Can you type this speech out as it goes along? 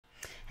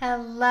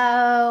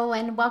Hello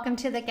and welcome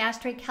to the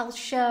Gastric Health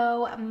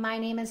Show. My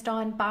name is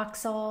Dawn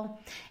Boxall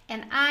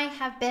and I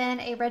have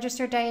been a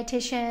registered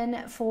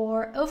dietitian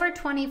for over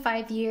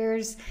 25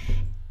 years,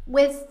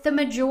 with the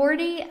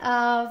majority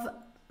of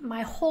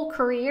my whole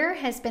career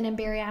has been in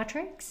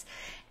bariatrics,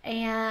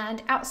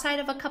 and outside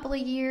of a couple of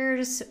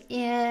years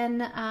in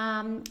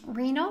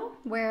Reno,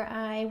 where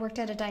I worked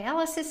at a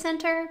dialysis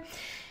center.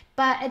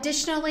 But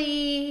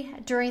additionally,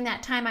 during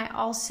that time, I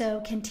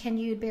also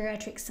continued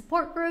bariatric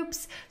support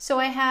groups. So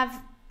I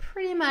have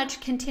pretty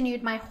much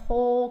continued my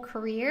whole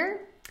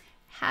career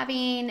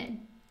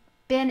having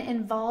been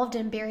involved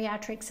in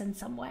bariatrics in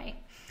some way.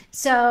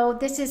 So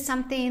this is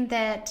something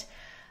that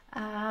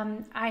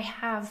I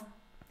have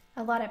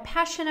a lot of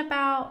passion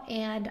about,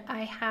 and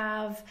I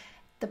have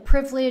the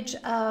privilege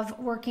of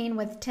working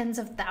with tens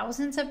of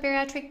thousands of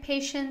bariatric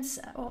patients.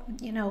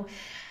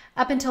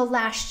 Up until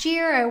last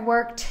year, I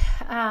worked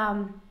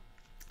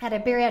at a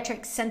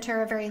bariatric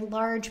center, a very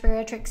large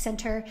bariatric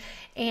center,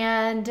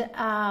 and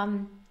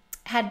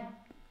had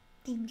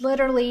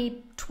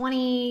literally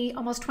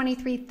almost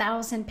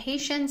 23,000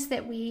 patients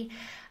that we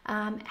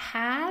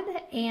had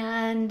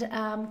and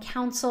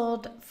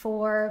counseled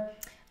for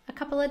a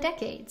couple of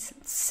decades.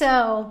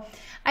 So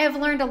I have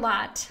learned a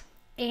lot,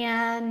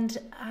 and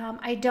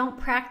I don't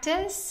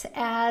practice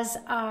as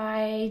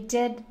I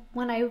did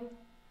when I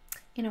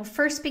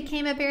first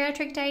became a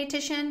bariatric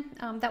dietitian.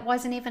 That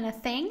wasn't even a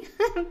thing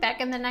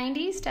back in the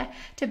 90s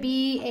to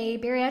be a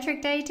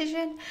bariatric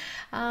dietitian.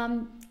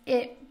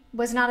 It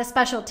was not a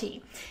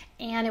specialty,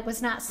 and it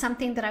was not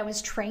something that I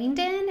was trained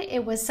in.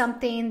 It was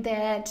something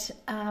that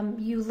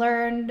you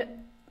learned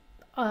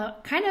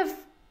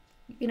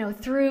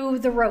through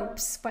the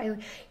ropes by,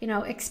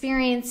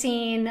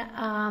 experiencing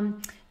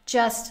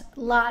just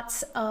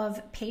lots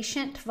of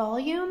patient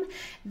volume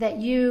that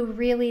you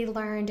really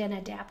learned and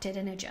adapted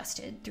and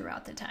adjusted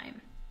throughout the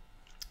time.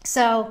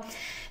 So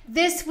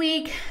this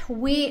week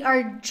we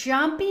are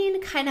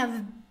jumping kind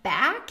of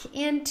back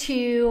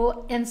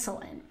into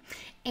insulin.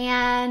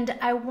 And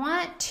I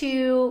want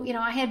to,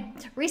 I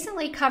had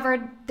recently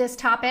covered this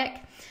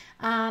topic,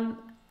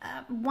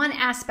 one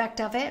aspect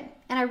of it,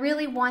 and I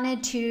really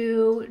wanted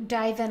to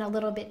dive in a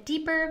little bit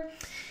deeper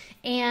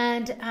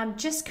and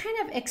just kind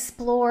of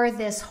explore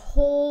this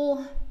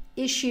whole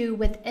issue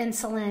with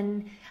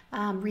insulin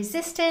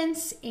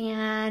resistance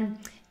and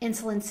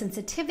insulin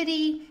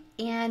sensitivity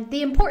and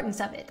the importance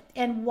of it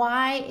and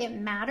why it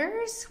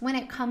matters when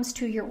it comes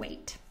to your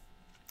weight.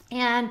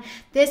 And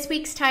this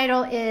week's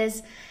title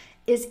is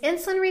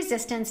insulin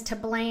resistance to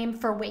blame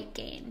for weight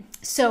gain?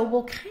 So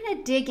we'll kind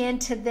of dig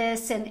into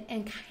this and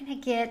kind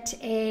of get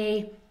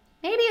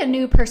maybe a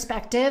new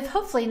perspective,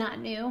 hopefully not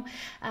new.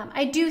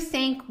 I do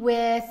think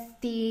with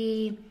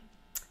the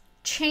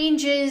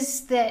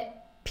changes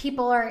that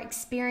people are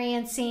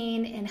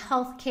experiencing in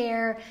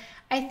healthcare,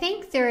 I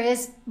think there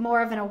is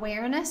more of an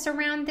awareness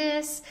around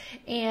this,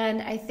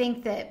 and I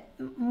think that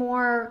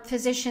more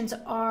physicians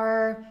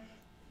are,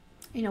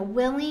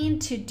 willing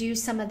to do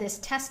some of this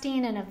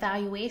testing and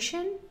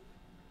evaluation.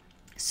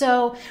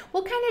 So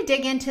we'll kind of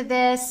dig into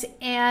this,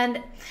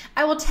 and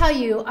I will tell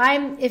you,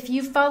 if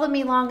you've followed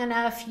me long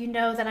enough, you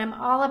know that I'm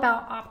all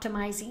about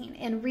optimizing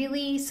and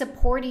really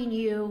supporting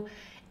you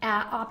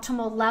at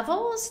optimal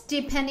levels,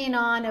 depending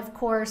on, of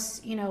course,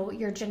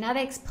 your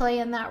genetics play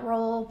in that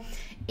role,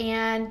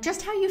 and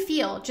just how you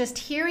feel, just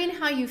hearing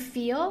how you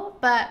feel,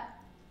 but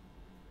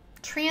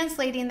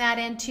translating that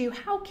into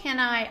how can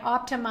I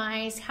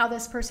optimize how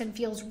this person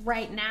feels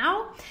right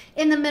now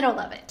in the middle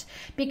of it.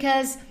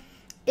 Because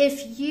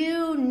if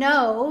you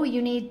know you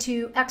need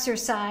to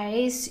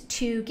exercise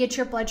to get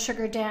your blood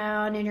sugar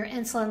down and your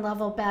insulin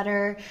level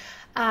better,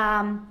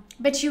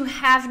 but you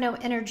have no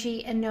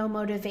energy and no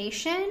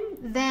motivation,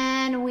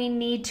 then we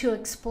need to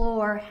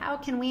explore how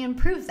can we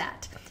improve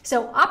that.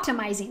 So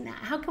optimizing that,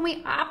 how can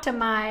we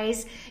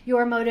optimize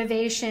your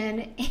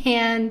motivation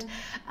and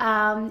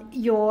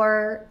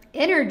your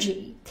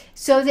energy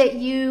so that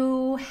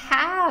you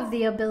have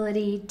the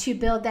ability to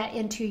build that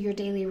into your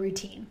daily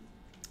routine.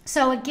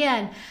 So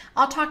again,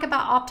 I'll talk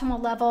about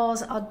optimal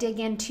levels. I'll dig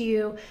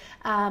into,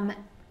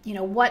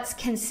 what's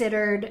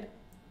considered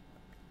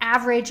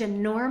average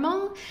and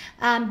normal,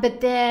 but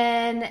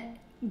then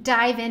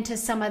dive into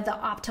some of the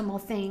optimal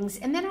things.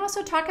 And then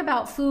also talk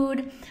about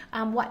food,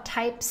 what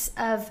types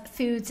of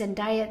foods and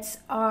diets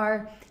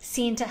are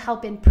seen to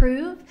help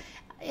improve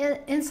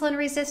insulin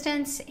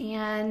resistance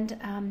and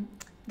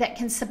that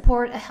can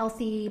support a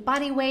healthy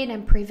body weight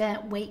and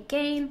prevent weight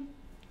gain.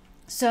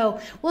 So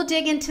we'll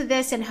dig into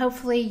this, and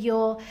hopefully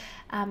you'll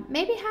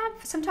maybe have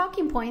some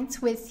talking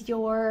points with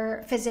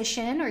your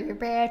physician or your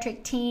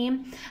bariatric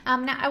team.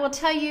 Now, I will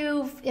tell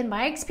you, in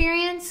my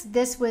experience,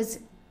 this was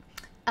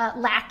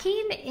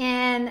lacking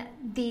in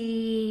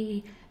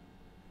the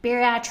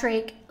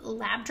bariatric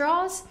lab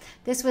draws.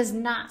 This was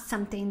not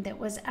something that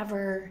was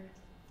ever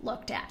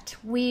looked at.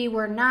 We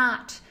were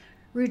not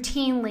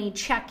routinely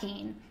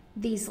checking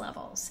these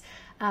levels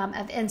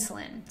of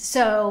insulin.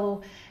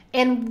 So,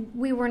 and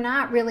we were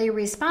not really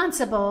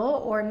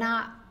responsible or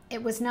not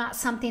it was not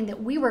something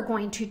that we were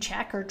going to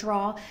check or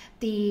draw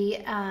the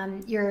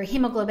your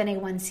hemoglobin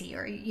A1C,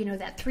 or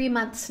that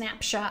 3-month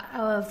snapshot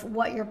of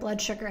what your blood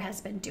sugar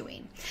has been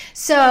doing.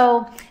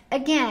 So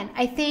again,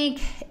 I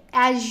think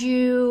as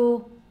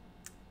you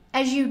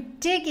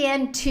dig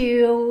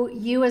into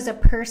you as a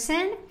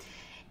person,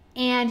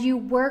 and you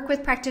work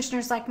with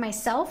practitioners like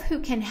myself who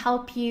can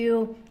help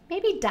you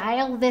maybe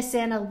dial this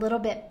in a little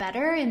bit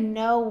better and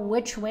know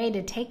which way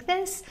to take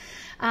this,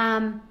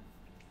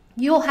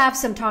 you'll have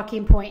some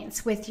talking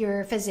points with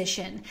your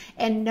physician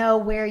and know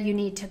where you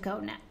need to go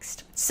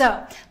next.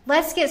 So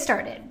let's get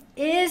started.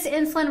 Is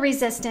insulin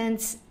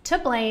resistance to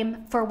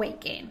blame for weight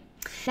gain?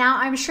 Now,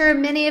 I'm sure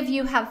many of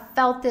you have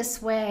felt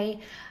this way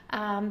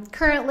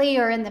currently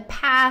or in the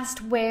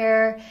past,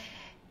 where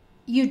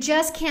you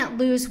just can't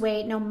lose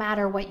weight no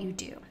matter what you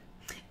do.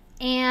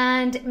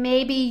 And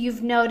maybe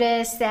you've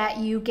noticed that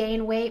you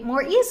gain weight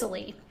more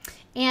easily.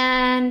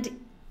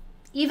 And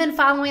even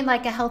following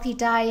like a healthy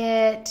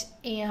diet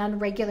and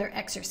regular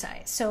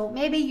exercise. So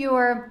maybe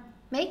you're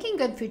making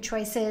good food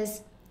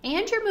choices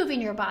and you're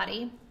moving your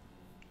body,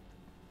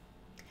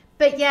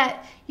 but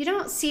yet you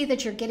don't see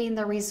that you're getting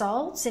the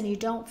results, and you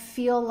don't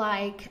feel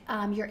like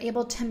you're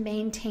able to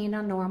maintain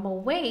a normal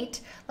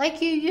weight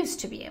like you used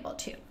to be able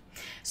to.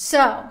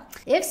 So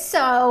if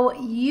so,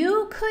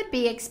 you could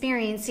be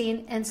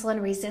experiencing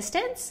insulin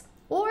resistance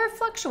or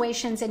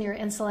fluctuations in your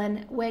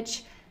insulin,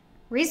 which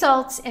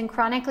results in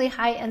chronically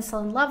high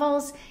insulin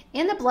levels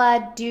in the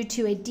blood due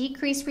to a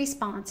decreased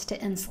response to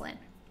insulin.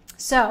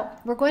 So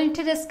we're going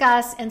to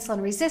discuss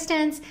insulin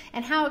resistance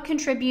and how it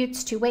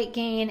contributes to weight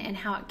gain and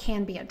how it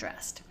can be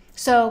addressed.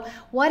 So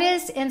what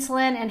is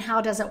insulin and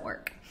how does it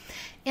work?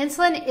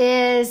 Insulin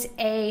is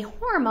a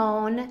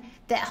hormone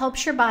that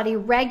helps your body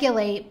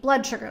regulate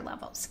blood sugar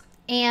levels.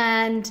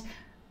 And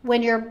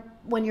when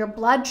your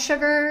blood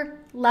sugar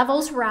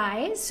levels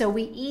rise, so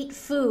we eat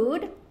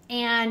food,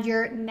 and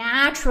your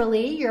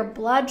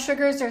blood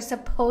sugars are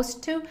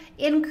supposed to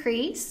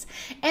increase.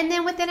 And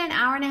then within an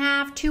hour and a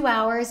half, 2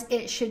 hours,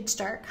 it should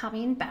start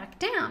coming back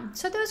down.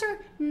 So those are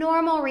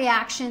normal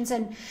reactions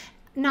and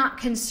not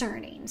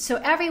concerning. So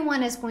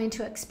everyone is going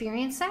to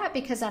experience that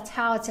because that's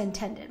how it's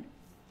intended.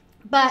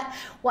 But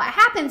what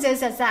happens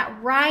is as that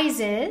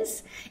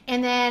rises,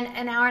 and then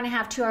an hour and a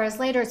half, 2 hours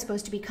later, it's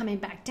supposed to be coming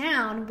back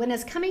down. When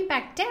it's coming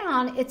back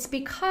down, it's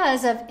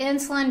because of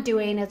insulin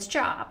doing its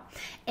job.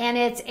 And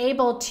it's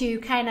able to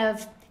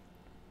insulin,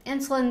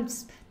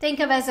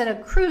 think of as a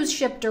cruise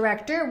ship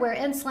director, where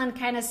insulin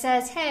kind of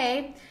says,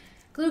 hey,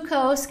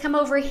 glucose, come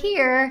over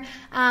here.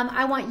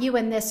 I want you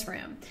in this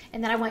room.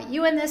 And then I want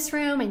you in this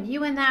room and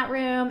you in that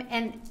room.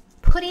 And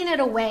putting it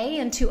away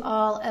into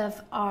all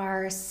of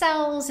our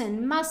cells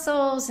and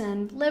muscles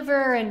and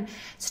liver and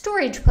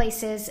storage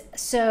places,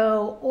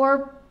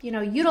 or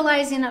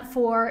utilizing it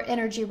for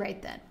energy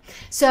right then.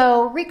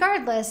 So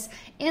regardless,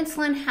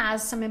 insulin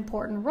has some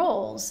important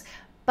roles,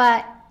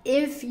 but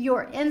if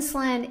your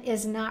insulin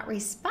is not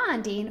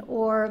responding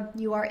or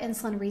you are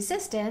insulin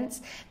resistant,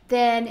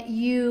 then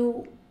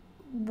your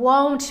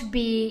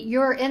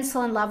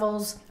insulin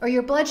levels or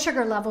your blood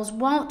sugar levels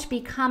won't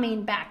be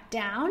coming back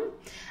down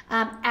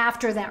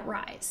after that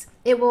rise.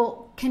 It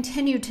will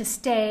continue to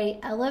stay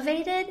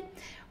elevated,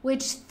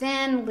 which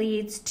then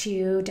leads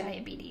to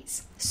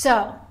diabetes.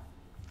 So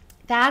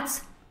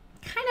that's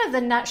kind of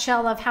the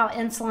nutshell of how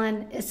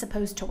insulin is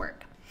supposed to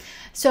work.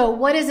 So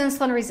what is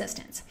insulin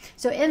resistance?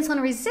 So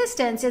insulin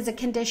resistance is a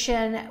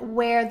condition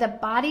where the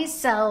body's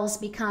cells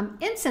become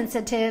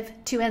insensitive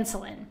to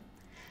insulin.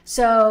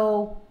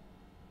 So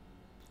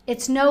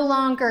it's no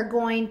longer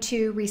going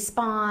to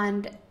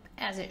respond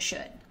as it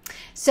should.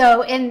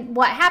 So, and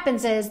what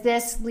happens is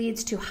this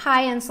leads to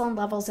high insulin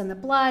levels in the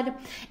blood,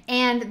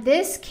 and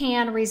this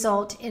can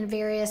result in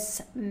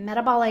various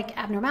metabolic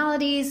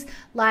abnormalities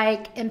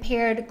like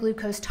impaired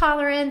glucose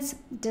tolerance,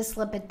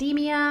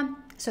 dyslipidemia.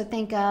 So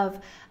think of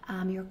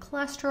your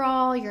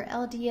cholesterol, your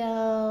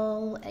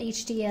LDL,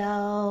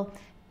 HDL,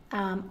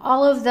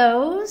 all of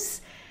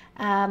those.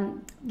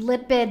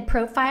 Lipid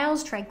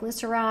profiles,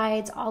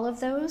 triglycerides, all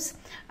of those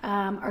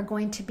are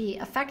going to be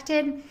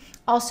affected.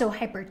 Also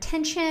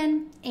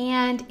hypertension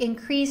and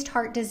increased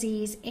heart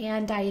disease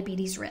and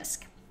diabetes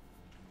risk.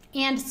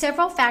 And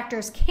several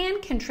factors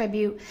can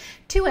contribute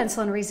to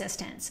insulin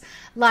resistance,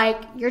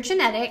 like your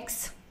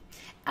genetics,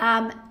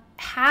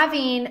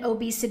 having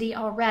obesity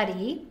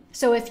already.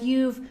 So if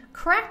you've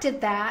corrected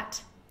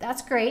that,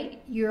 that's great.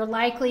 You're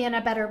likely in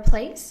a better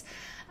place.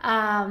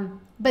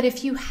 But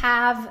if you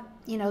have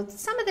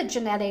some of the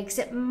genetics,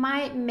 it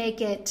might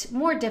make it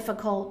more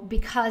difficult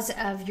because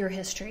of your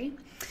history.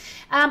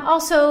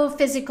 Also,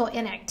 physical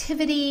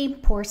inactivity,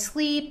 poor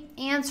sleep,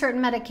 and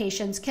certain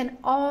medications can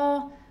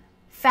all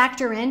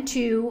factor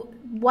into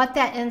what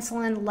that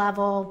insulin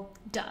level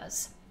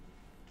does.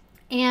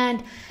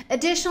 And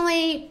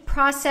additionally,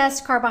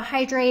 processed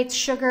carbohydrates,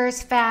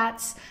 sugars,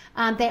 fats,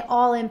 they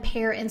all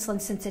impair insulin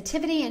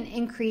sensitivity and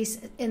increase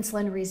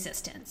insulin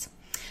resistance.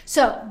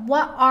 So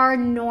what are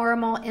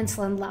normal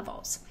insulin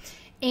levels?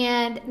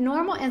 And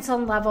normal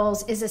insulin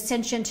levels is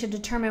essential to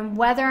determine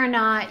whether or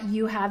not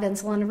you have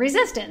insulin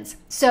resistance.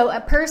 So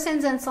a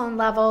person's insulin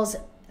levels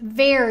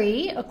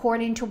vary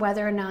according to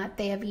whether or not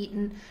they have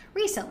eaten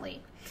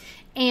recently.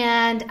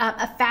 And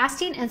a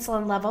fasting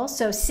insulin level,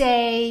 so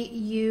say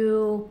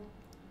you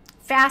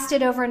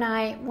fasted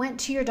overnight, went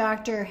to your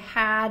doctor,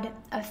 had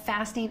a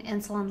fasting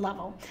insulin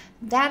level.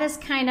 That is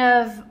kind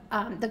of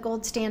the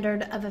gold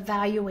standard of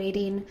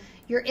evaluating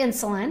your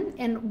insulin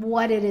and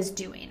what it is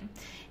doing.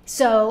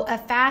 So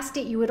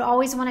you would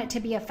always want it to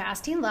be a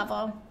fasting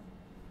level,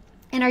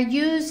 and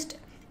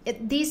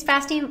these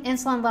fasting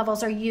insulin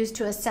levels are used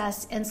to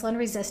assess insulin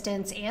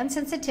resistance and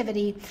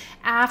sensitivity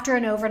after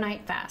an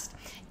overnight fast.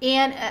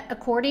 And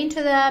according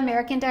to the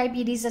American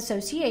Diabetes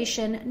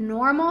Association,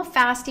 normal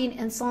fasting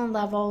insulin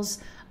levels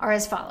are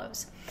as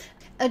follows.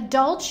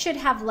 Adults should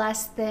have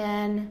less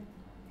than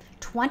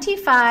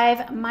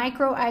 25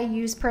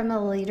 micro-IUs per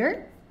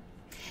milliliter,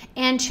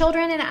 and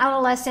children and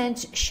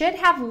adolescents should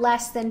have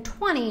less than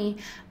 20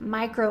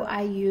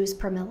 micro-IUs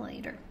per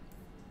milliliter.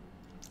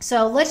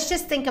 So let's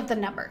just think of the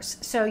numbers.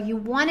 So you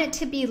want it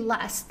to be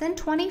less than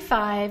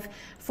 25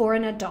 for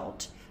an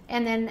adult,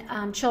 and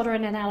then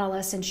children and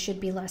adolescents should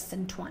be less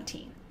than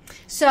 20.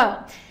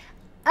 So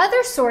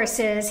other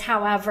sources,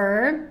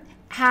 however,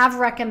 have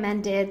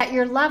recommended that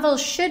your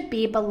levels should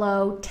be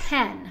below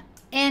 10.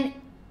 And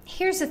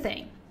here's the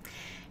thing.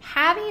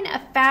 Having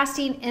a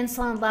fasting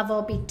insulin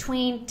level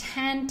between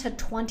 10 to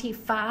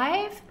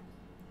 25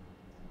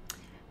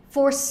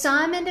 for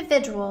some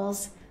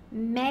individuals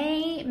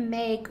may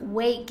make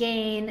weight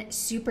gain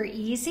super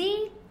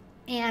easy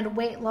and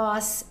weight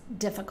loss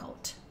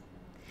difficult.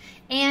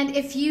 And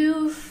if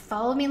you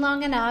follow me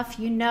long enough,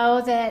 you know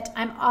that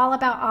I'm all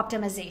about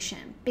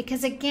optimization,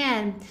 because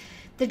again,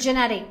 the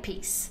genetic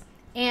piece.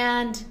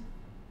 And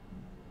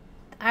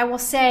I will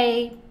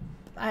say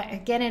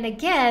again and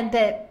again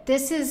that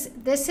this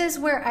is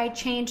where I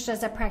changed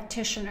as a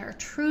practitioner,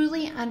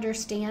 truly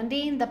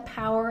understanding the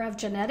power of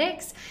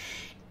genetics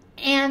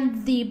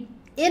and the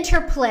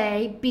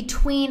interplay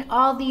between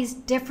all these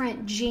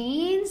different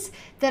genes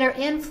that are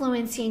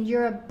influencing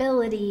your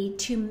ability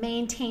to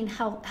maintain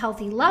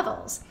healthy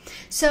levels.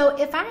 So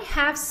if I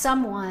have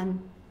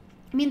someone,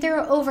 there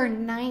are over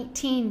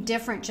 19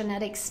 different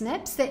genetic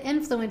SNPs that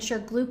influence your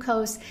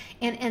glucose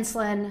and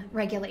insulin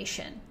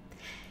regulation.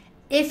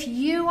 If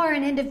you are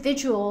an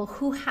individual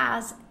who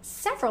has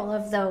several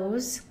of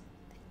those,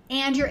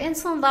 and your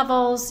insulin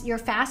levels, your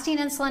fasting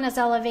insulin is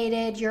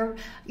elevated,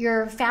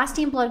 your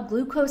fasting blood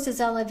glucose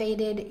is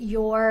elevated,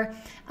 your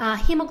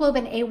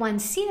hemoglobin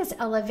A1C is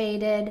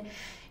elevated,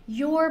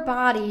 your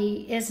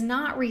body is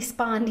not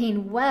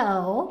responding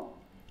well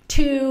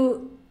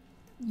to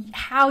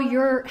how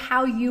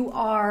you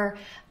are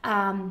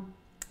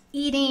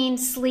eating,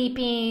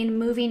 sleeping,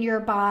 moving your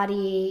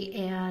body,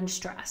 and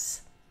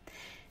stress.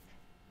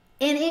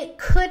 And it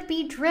could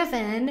be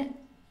driven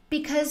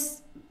because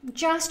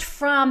just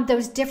from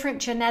those different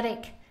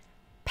genetic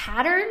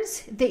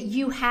patterns that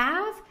you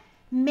have,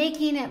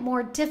 making it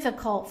more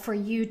difficult for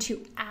you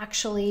to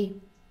actually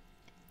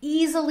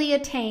easily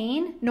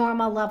attain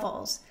normal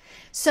levels.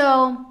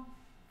 So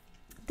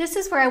this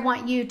is where I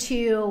want you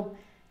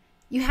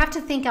have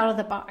to think out of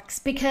the box,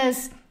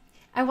 because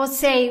I will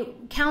say,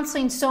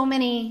 counseling so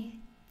many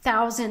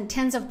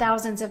tens of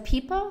thousands of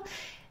people,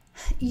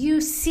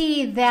 you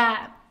see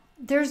that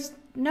there's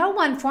no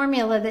one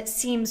formula that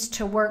seems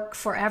to work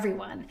for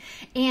everyone.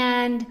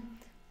 And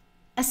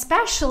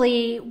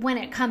especially when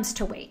it comes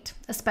to weight,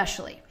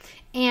 especially.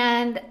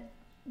 And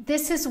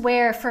this is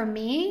where, for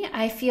me,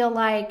 I feel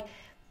like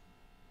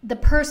the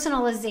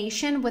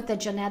personalization with the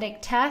genetic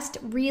test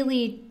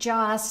really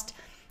just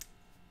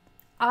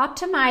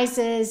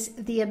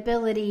optimizes the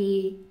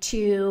ability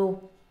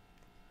to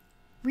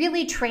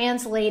really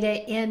translate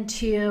it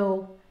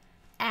into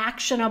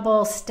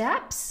actionable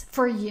steps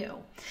for you.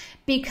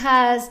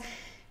 Because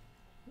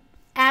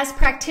as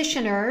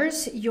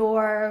practitioners,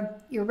 your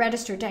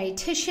registered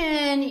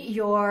dietitian,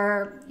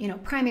 your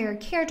primary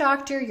care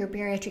doctor, your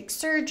bariatric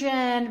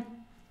surgeon,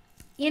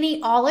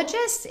 any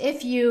ologist,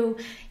 if you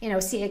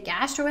see a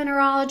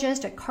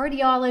gastroenterologist, a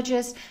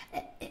cardiologist,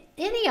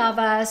 any of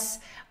us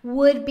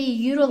would be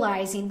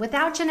utilizing,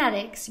 without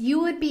genetics, you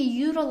would be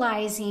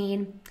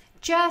utilizing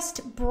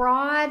just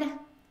broad,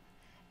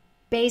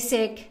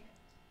 basic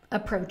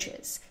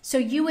approaches. So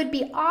you would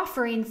be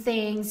offering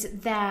things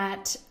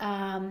that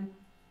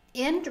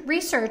in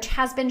research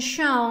has been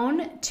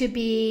shown to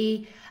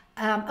be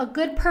a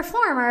good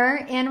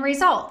performer in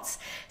results.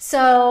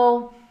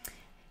 So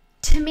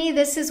to me,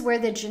 this is where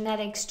the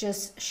genetics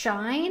just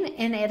shine,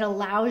 and it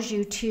allows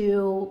you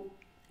to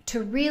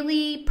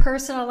really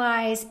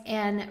personalize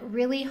and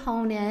really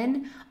hone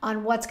in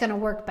on what's going to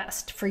work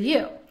best for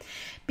you.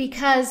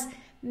 Because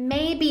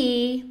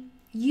maybe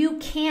you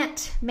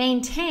can't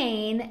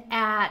maintain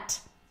at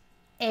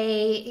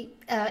a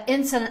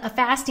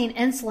fasting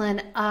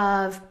insulin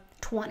of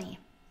 20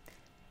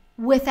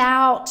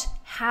 without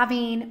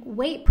having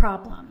weight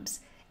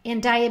problems. in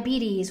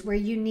diabetes, where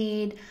you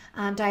need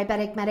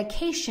diabetic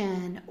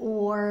medication,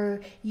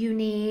 or you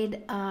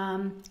need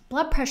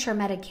blood pressure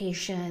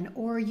medication,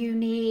 or you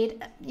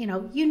need,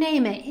 you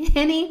name it,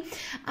 any,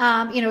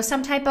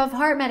 some type of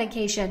heart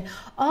medication.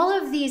 All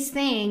of these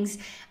things,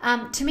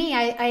 to me,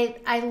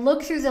 I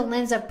look through the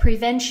lens of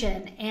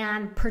prevention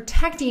and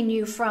protecting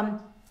you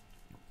from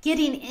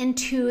getting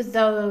into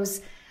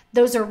those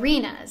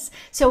arenas.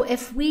 So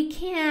if we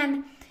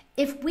can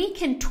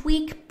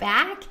tweak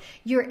back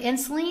your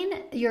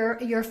insulin,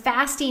 your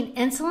fasting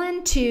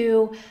insulin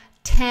to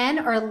 10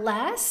 or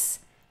less,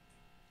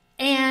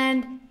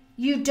 and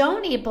you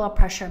don't need blood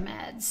pressure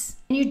meds,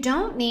 and you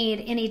don't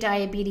need any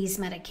diabetes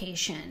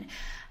medication,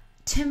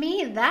 to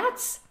me, that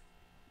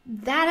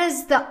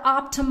is the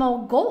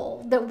optimal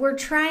goal, that we're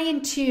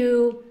trying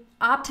to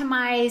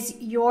optimize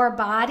your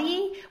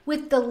body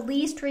with the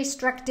least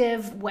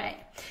restrictive way.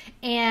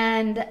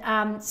 And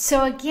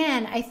so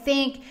again, I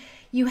think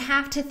you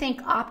have to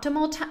think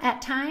optimal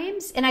at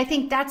times. And I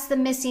think that's the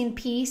missing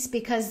piece,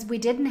 because we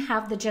didn't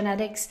have the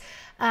genetics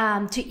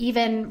to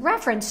even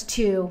reference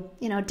to,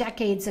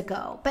 decades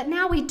ago. But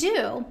now we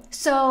do.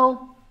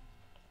 So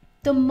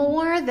the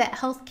more that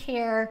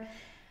healthcare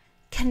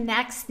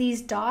connects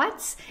these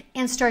dots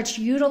and starts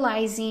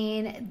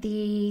utilizing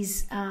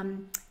these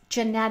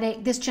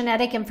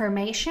genetic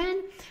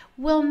information,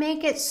 will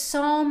make it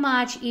so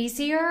much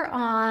easier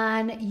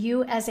on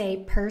you as a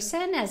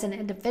person, as an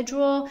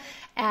individual,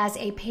 as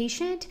a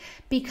patient,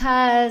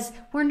 because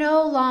we're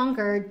no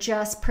longer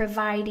just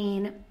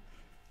providing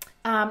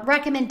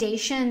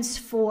recommendations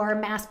for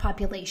mass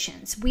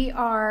populations. We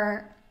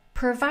are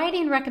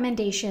providing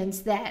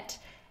recommendations that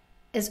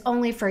is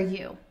only for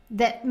you,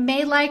 that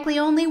may likely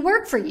only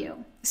work for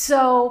you.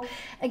 So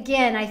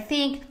again, I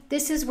think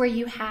this is where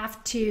you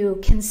have to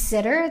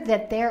consider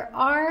that there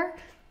are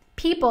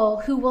people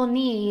who will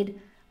need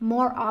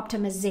more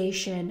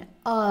optimization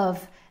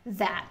of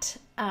that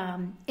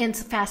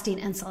fasting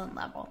insulin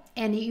level.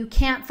 And you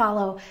can't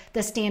follow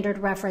the standard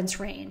reference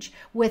range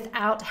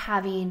without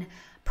having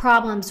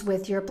problems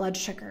with your blood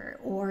sugar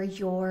or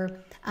your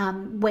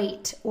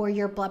weight or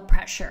your blood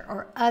pressure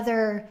or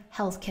other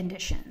health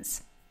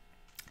conditions.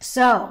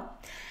 So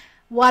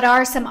what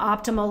are some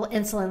optimal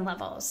insulin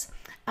levels?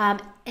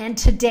 And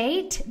to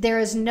date, there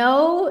is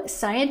no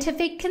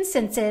scientific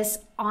consensus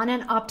on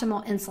an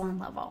optimal insulin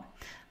level.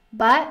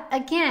 But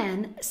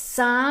again,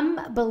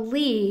 some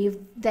believe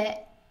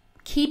that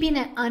keeping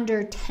it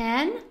under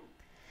 10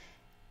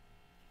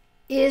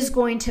 is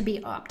going to be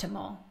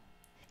optimal.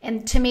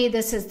 And to me,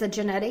 this is the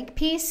genetic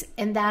piece.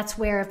 And that's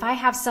where if I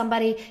have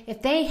somebody,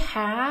 if they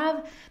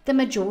have the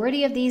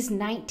majority of these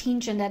 19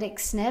 genetic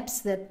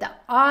SNPs, that the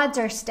odds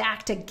are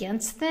stacked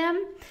against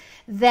them,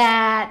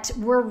 that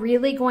we're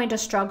really going to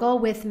struggle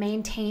with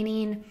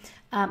maintaining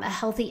a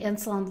healthy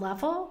insulin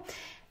level,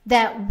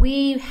 that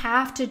we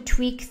have to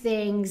tweak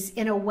things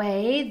in a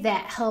way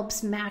that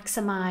helps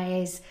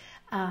maximize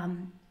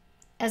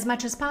as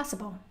much as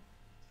possible.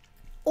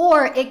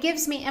 Or it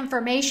gives me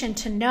information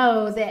to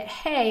know that,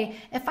 hey,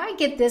 if I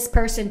get this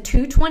person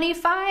to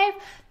 25,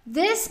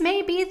 this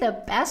may be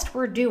the best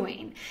we're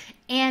doing.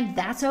 And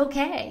that's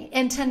okay.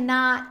 And to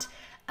not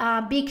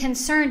be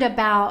concerned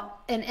about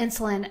an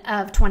insulin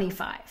of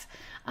 25.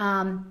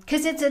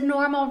 Because it's a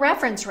normal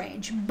reference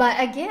range. But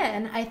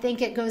again, I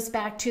think it goes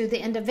back to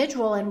the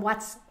individual and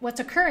what's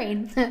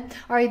occurring.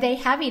 Are they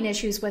having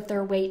issues with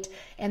their weight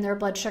and their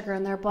blood sugar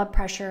and their blood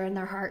pressure and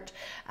their heart?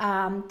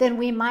 Then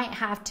we might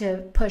have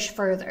to push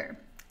further.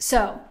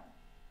 So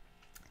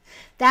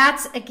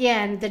that's,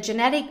 again, the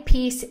genetic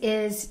piece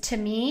is, to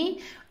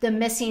me, the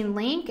missing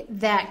link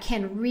that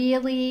can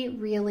really,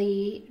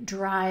 really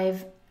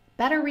drive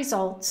better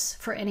results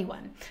for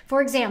anyone.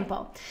 For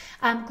example,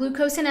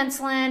 glucose and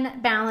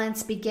insulin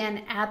balance begin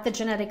at the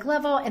genetic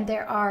level, and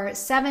there are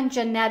 7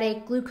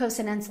 genetic glucose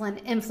and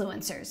insulin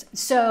influencers.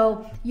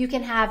 So you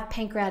can have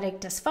pancreatic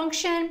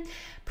dysfunction,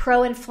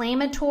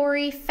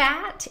 pro-inflammatory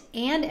fat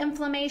and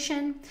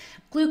inflammation,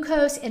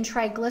 glucose and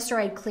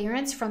triglyceride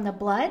clearance from the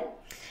blood,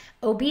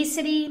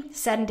 obesity,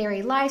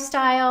 sedentary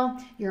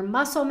lifestyle, your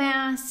muscle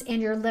mass, and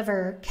your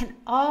liver can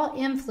all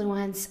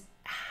influence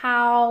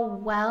how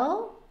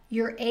well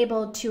you're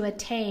able to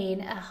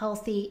attain a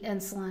healthy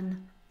insulin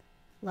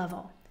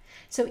level.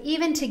 So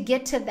even to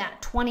get to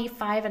that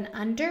 25 and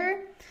under,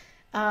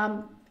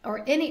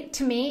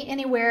 to me,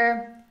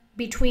 anywhere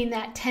between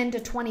that 10 to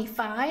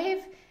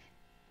 25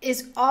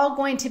 is all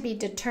going to be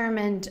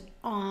determined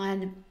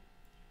on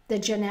the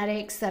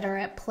genetics that are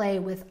at play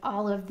with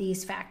all of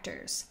these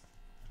factors.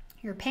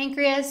 Your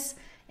pancreas,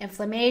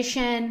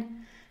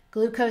 inflammation,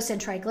 glucose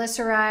and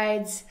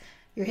triglycerides,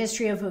 your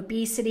history of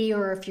obesity,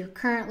 or if you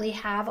currently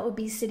have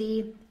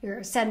obesity,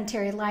 your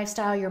sedentary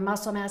lifestyle, your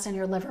muscle mass, and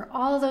your liver,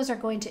 all of those are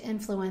going to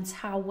influence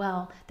how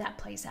well that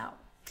plays out.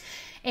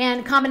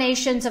 And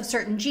combinations of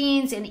certain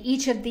genes in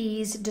each of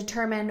these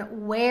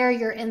determine where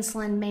your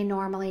insulin may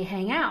normally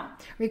hang out,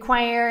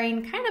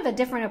 requiring kind of a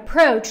different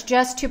approach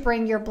just to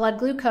bring your blood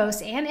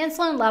glucose and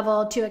insulin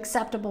level to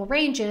acceptable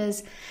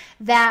ranges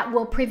that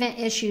will prevent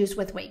issues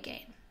with weight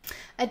gain.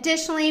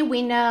 Additionally,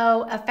 we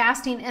know a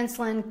fasting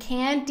insulin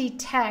can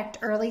detect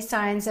early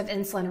signs of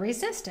insulin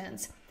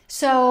resistance.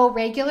 So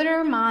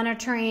regular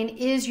monitoring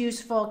is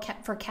useful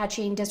for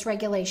catching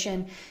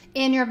dysregulation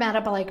in your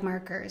metabolic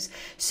markers.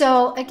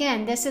 So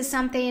again, this is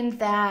something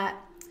that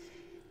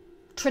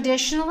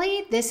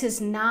traditionally, this has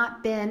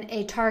not been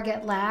a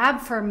target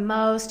lab for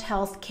most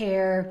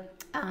healthcare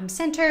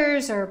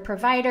centers or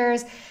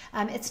providers.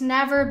 It's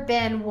never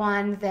been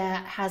one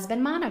that has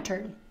been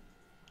monitored.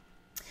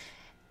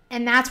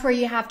 And that's where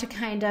you have to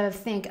kind of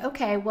think,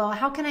 okay, well,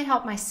 how can I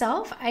help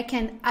myself? I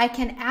can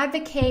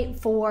advocate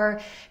for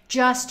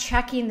just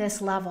checking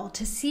this level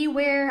to see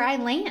where I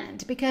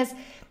land, because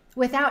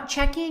without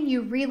checking,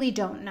 you really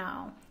don't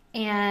know.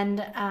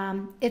 And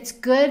it's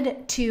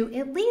good to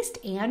at least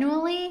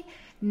annually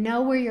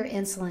know where your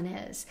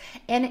insulin is.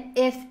 And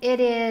if it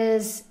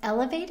is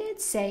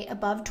elevated, say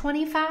above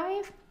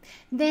 25,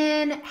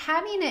 then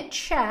having it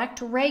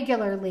checked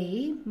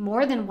regularly,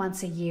 more than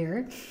once a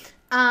year,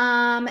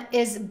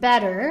 is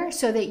better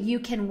so that you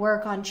can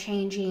work on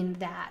changing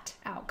that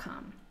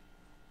outcome.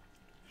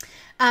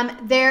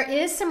 There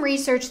is some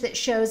research that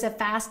shows a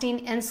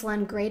fasting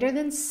insulin greater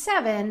than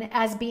 7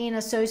 as being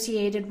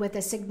associated with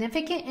a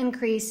significant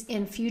increase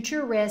in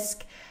future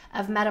risk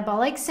of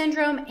metabolic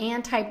syndrome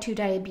and type 2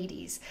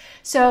 diabetes.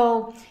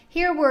 So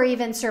here we're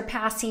even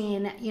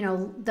surpassing,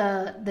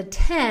 the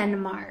 10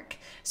 mark.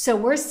 So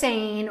we're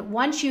saying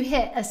once you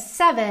hit a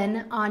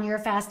 7 on your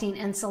fasting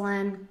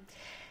insulin,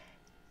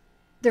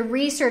 the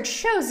research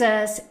shows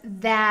us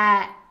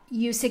that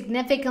you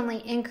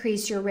significantly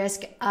increase your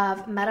risk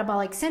of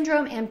metabolic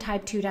syndrome and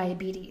type 2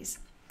 diabetes.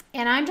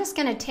 And I'm just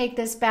going to take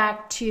this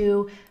back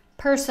to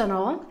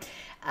personal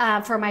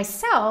for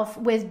myself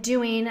with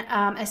doing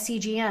a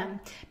CGM,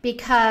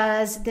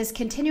 because this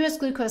continuous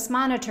glucose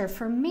monitor,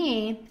 for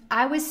me,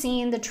 I was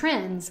seeing the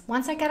trends.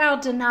 Once I got out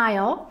of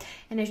denial,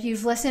 and if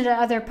you've listened to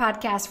other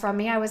podcasts from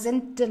me, I was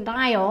in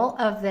denial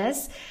of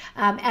this.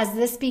 As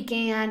this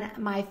began,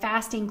 my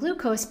fasting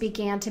glucose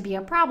began to be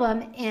a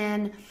problem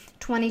in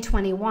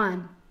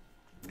 2021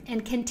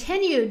 and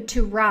continued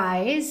to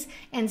rise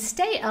and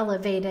stay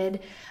elevated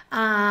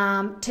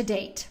to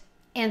date.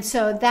 And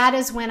so that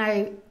is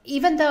when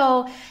even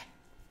though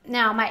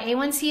now my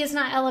A1C is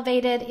not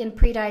elevated in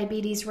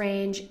prediabetes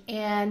range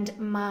and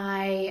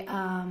my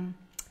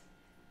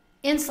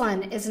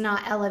insulin is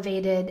not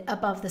elevated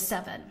above the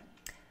 7,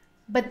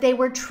 but they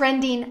were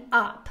trending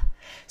up.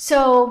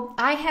 So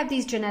I have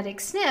these genetic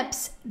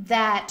SNPs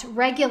that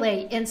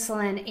regulate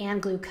insulin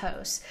and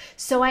glucose.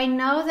 So I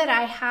know that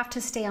I have to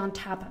stay on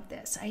top of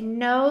this. I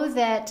know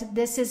that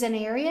this is an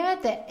area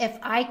that if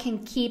I can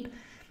keep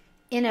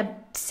in a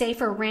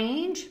safer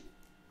range,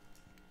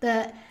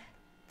 the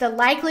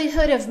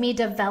likelihood of me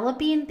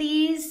developing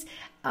these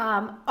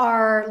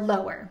are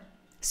lower.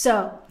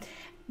 So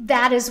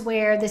that is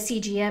where the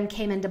CGM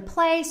came into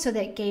play. So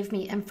that gave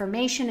me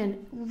information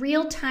and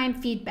real-time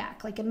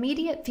feedback, like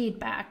immediate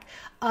feedback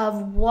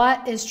of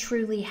what is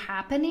truly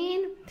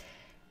happening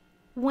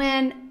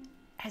when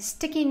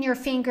sticking your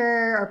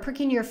finger or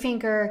pricking your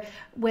finger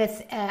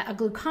with a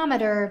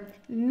glucometer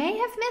may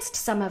have missed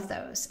some of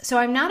those. So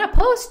I'm not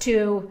opposed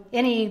to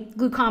any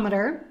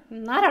glucometer,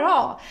 not at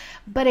all.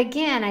 But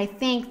again, I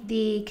think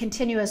the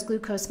continuous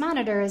glucose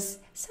monitor is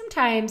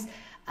sometimes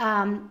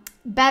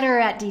better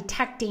at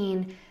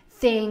detecting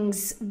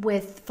things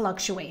with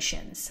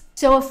fluctuations.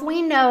 So if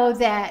we know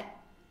that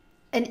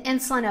an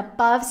insulin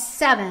above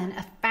 7,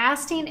 a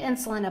fasting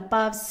insulin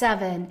above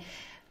 7,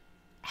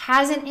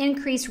 has an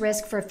increased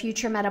risk for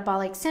future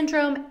metabolic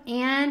syndrome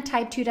and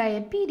type 2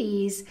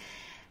 diabetes,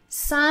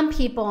 some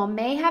people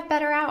may have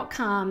better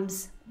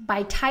outcomes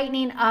by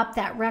tightening up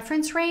that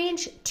reference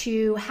range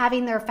to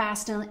having their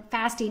fasting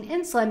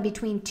insulin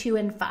between 2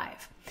 and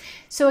 5.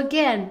 So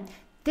again,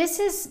 this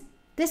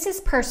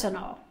is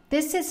personal.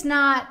 This is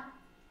not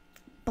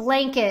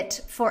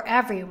blanket for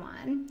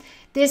everyone.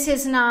 This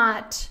is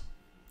not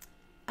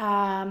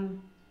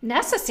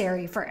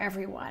necessary for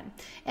everyone.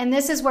 And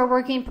this is where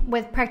working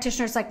with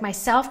practitioners like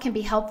myself can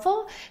be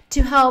helpful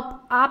to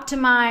help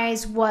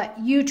optimize what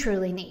you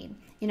truly need.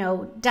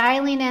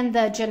 Dialing in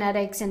the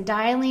genetics and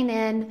dialing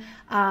in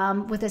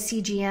with a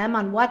CGM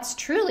on what's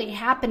truly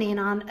happening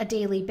on a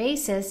daily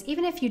basis,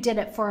 even if you did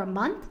it for a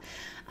month,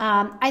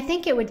 I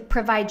think it would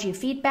provide you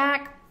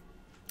feedback.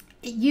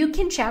 You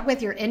can check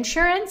with your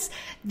insurance.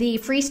 The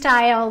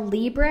Freestyle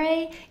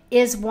Libre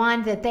is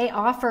one that they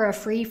offer a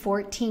free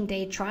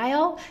 14-day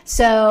trial.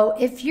 So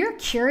if you're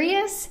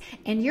curious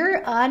and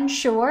you're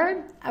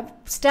unsure,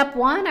 step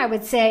one, I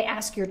would say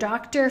ask your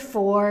doctor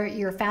for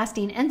your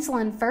fasting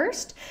insulin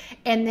first,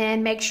 and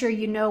then make sure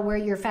you know where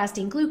your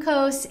fasting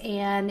glucose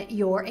and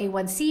your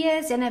A1C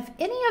is. And if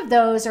any of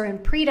those are in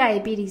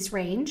prediabetes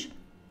range,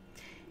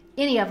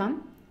 any of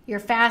them, your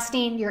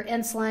fasting, your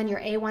insulin, your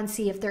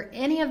A1C, if there are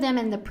any of them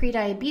in the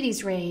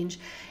prediabetes range,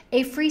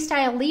 a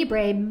Freestyle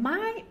Libre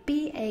might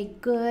be a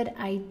good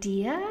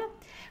idea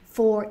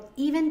for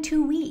even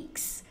 2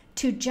 weeks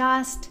to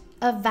just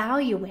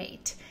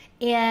evaluate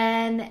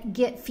and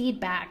get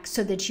feedback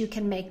so that you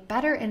can make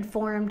better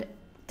informed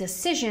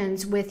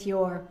decisions with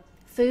your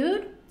food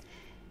food,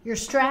 your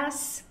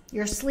stress,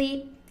 your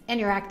sleep, and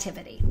your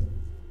activity.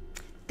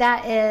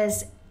 That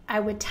is,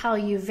 I would tell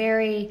you,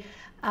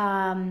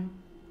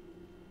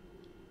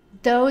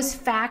 those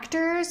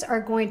factors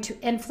are going to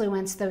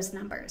influence those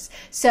numbers.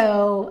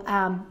 So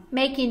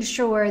making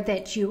sure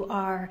that you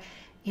are,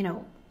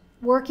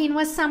 working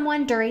with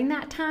someone during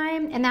that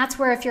time. And that's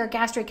where, if you're a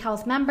gastric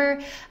health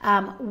member,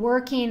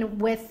 working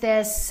with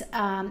this,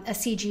 a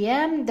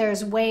CGM,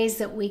 there's ways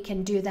that we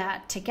can do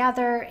that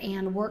together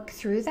and work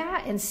through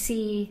that and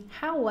see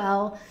how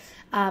well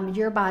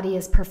your body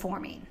is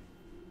performing.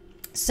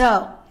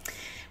 So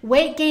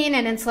weight gain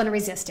and insulin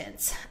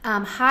resistance.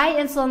 High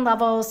insulin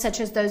levels, such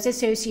as those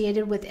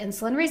associated with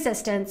insulin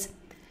resistance,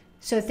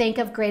 so think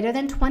of greater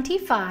than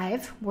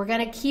 25. We're going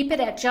to keep it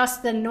at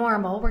just the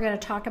normal. We're going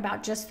to talk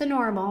about just the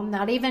normal,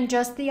 not even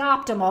just the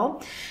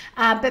optimal.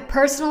 But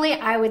personally,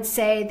 I would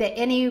say that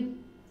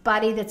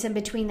anybody that's in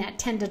between that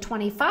 10 to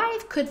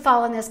 25 could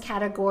fall in this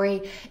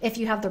category if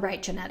you have the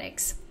right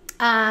genetics.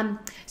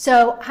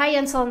 So high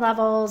insulin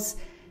levels,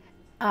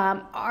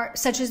 are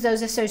such as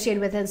those associated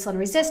with insulin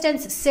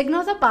resistance,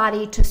 signal the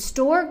body to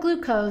store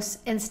glucose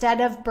instead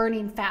of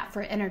burning fat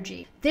for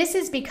energy. This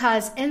is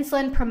because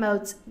insulin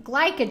promotes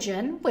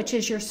glycogen, which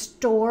is your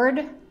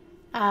stored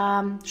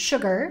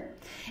sugar,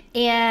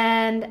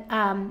 and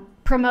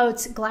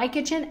promotes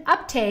glycogen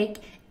uptake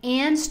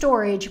and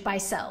storage by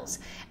cells,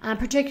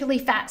 particularly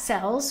fat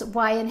cells,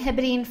 while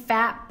inhibiting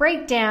fat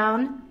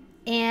breakdown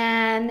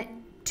and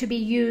to be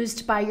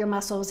used by your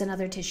muscles and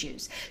other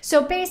tissues.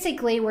 So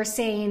basically, we're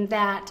saying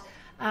that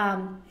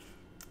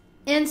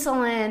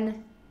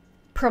insulin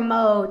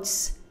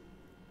promotes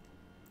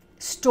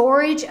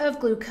storage of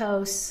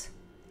glucose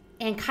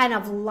and kind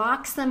of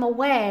locks them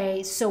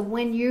away, so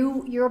when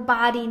your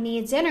body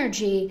needs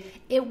energy,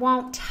 it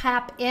won't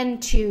tap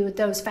into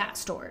those fat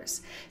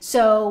stores.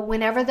 So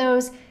whenever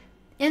those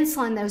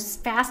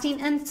fasting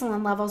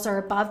insulin levels are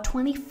above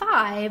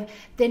 25,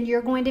 then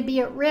you're going to be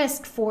at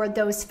risk for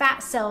those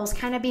fat cells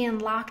kind of being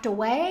locked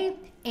away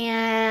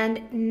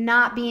and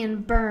not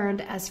being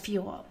burned as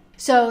fuel.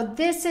 So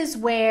this is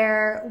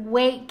where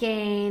weight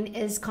gain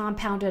is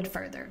compounded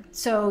further.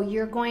 So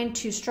you're going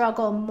to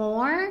struggle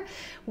more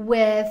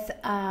with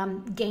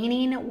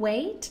gaining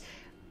weight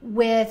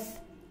with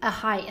a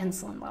high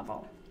insulin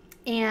level.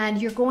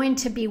 And you're going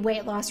to be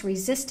weight loss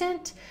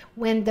resistant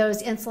when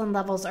those insulin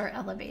levels are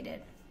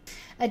elevated.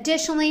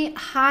 Additionally,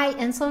 high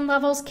insulin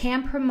levels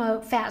can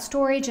promote fat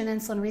storage and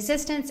insulin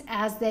resistance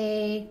as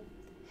they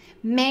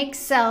make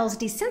cells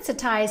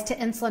desensitized to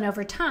insulin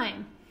over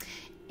time.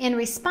 In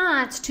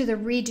response to the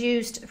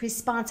reduced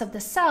response of the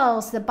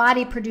cells, the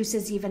body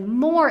produces even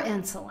more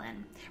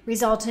insulin,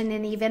 resulting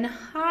in even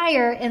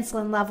higher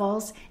insulin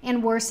levels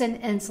and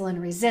worsened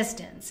insulin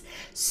resistance.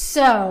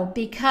 So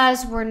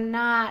because we're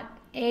not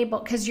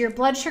because your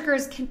blood sugar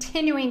is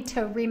continuing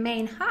to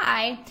remain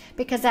high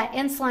because that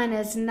insulin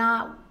is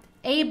not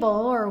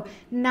able or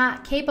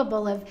not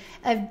capable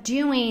of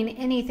doing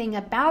anything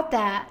about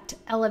that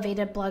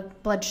elevated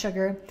blood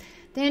sugar,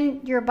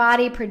 then your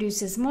body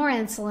produces more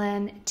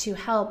insulin to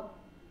help,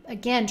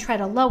 again, try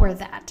to lower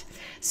that.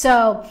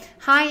 So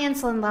high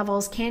insulin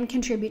levels can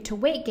contribute to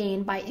weight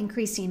gain by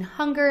increasing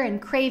hunger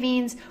and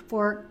cravings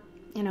for,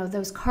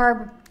 those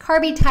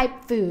carby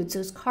type foods,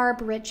 those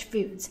carb-rich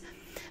foods.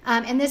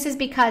 And this is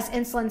because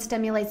insulin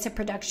stimulates the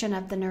production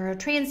of the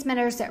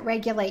neurotransmitters that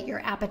regulate your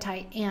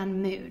appetite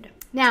and mood.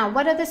 Now,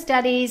 what do the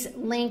studies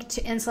linked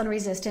to insulin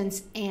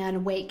resistance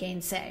and weight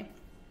gain say?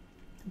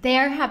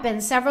 There have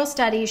been several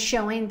studies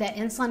showing that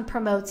insulin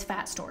promotes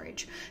fat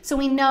storage. So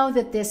we know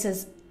that this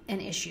is an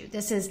issue.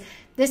 This is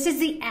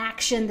the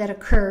action that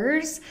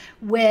occurs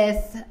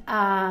with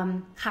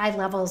high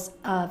levels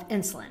of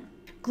insulin.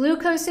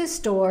 Glucose is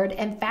stored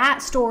and fat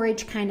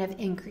storage kind of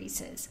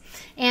increases.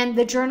 And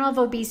the Journal of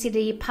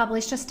Obesity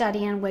published a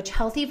study in which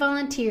healthy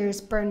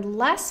volunteers burned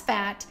less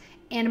fat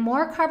and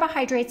more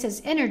carbohydrates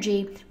as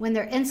energy when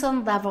their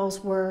insulin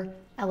levels were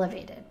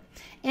elevated,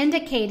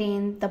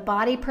 indicating the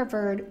body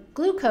preferred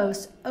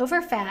glucose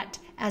over fat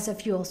as a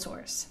fuel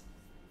source.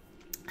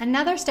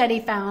 Another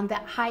study found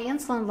that high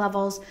insulin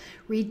levels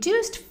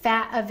reduced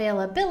fat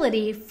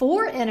availability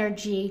for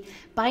energy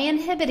by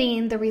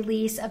inhibiting the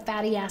release of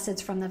fatty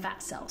acids from the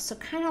fat cells. So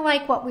kind of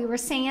like what we were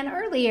saying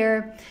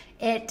earlier,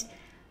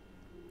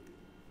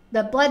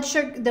 the blood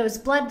sugar, those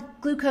blood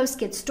glucose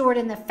gets stored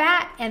in the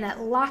fat and it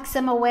locks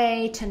them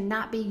away to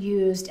not be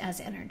used as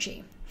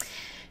energy.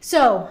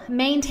 So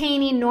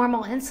maintaining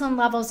normal insulin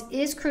levels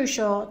is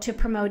crucial to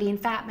promoting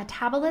fat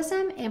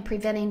metabolism and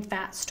preventing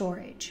fat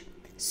storage.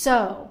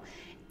 So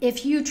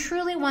if you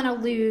truly want to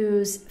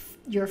lose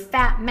your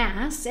fat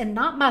mass and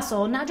not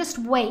muscle, not just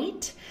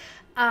weight,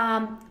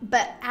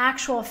 but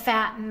actual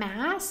fat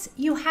mass,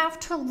 you have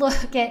to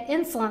look at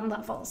insulin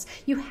levels.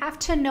 You have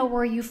to know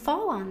where you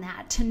fall on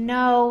that to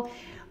know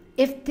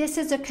if this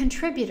is a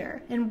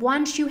contributor. And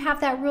once you have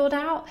that ruled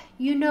out,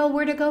 you know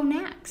where to go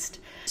next.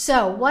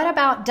 So what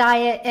about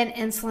diet and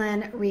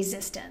insulin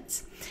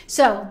resistance?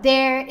 So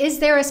is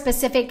there a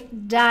specific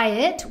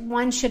diet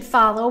one should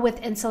follow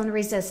with insulin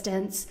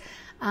resistance?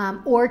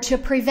 or to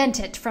prevent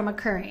it from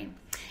occurring.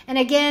 And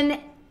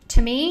again,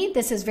 to me,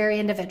 this is very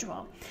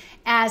individual,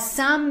 as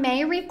some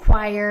may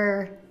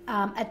require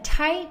a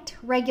tight,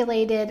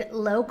 regulated,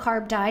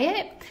 low-carb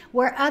diet,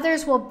 where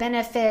others will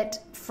benefit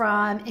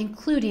from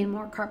including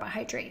more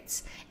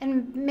carbohydrates,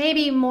 and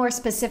maybe more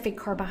specific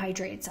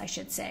carbohydrates, I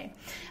should say.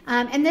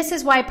 And this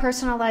is why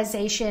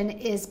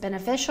personalization is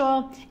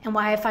beneficial and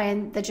why I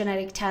find the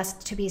genetic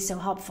test to be so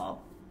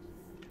helpful.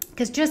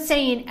 Because just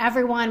saying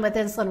everyone with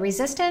insulin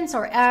resistance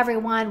or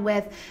everyone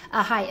with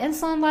a high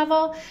insulin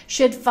level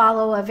should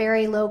follow a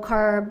very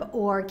low-carb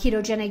or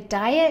ketogenic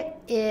diet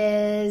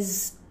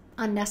is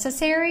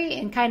unnecessary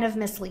and kind of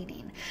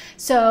misleading.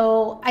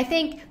 So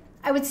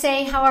I would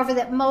say, however,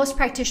 that most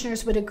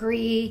practitioners would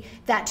agree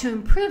that to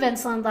improve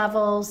insulin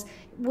levels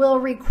will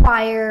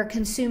require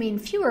consuming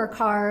fewer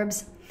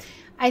carbs.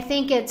 I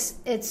think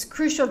it's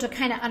crucial to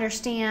kind of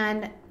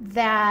understand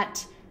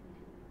that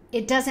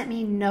it doesn't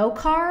mean no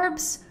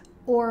carbs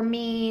or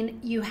mean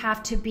you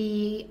have to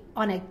be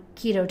on a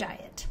keto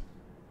diet.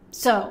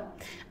 So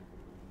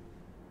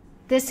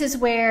this is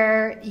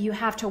where you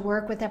have to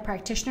work with a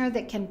practitioner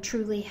that can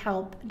truly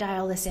help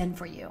dial this in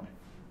for you.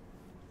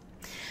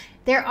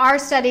 There are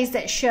studies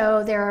that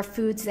show there are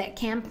foods that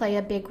can play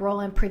a big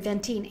role in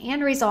preventing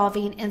and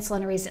resolving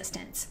insulin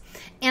resistance.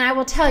 And I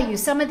will tell you,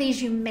 some of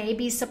these you may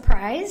be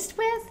surprised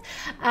with,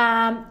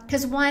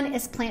 because one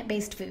is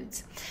plant-based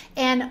foods.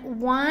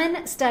 And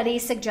one study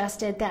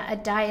suggested that a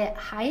diet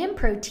high in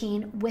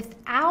protein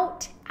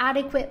without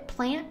adequate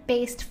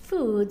plant-based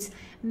foods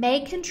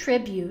may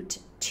contribute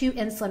to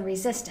insulin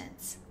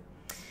resistance.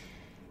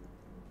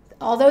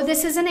 Although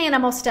this is an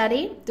animal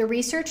study, the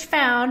research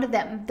found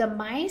that the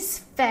mice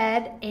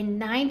fed a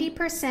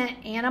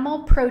 90%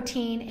 animal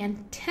protein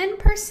and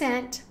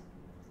 10%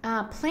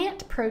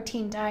 plant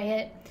protein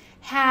diet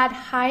had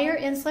higher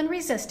insulin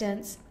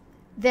resistance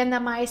than the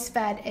mice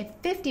fed a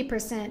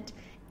 50%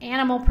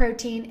 animal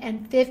protein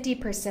and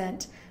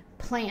 50%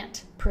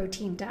 plant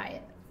protein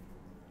diet.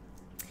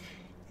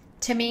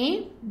 To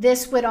me,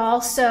 this would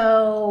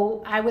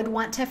also, I would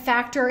want to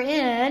factor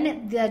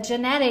in the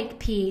genetic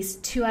piece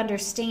to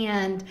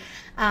understand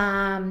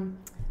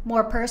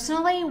more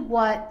personally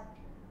what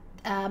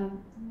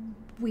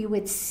we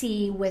would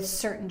see with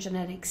certain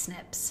genetic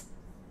SNPs.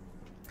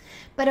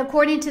 But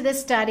according to this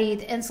study,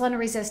 the insulin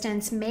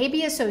resistance may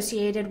be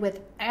associated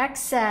with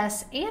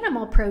excess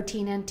animal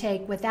protein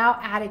intake without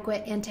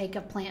adequate intake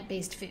of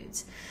plant-based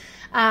foods.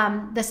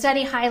 The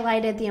study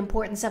highlighted the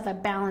importance of a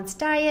balanced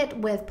diet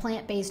with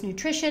plant-based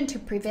nutrition to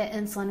prevent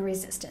insulin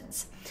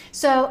resistance.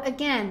 So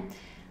again,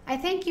 I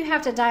think you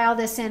have to dial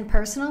this in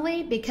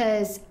personally,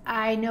 because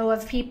I know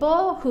of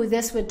people who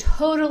this would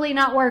totally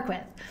not work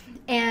with.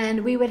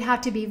 And we would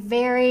have to be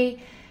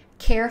very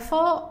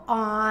careful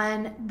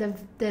on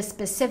the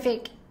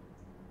specific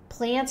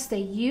plants they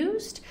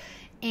used,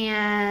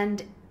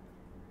 and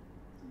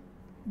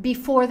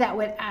before that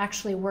would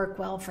actually work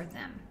well for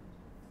them.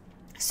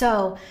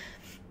 So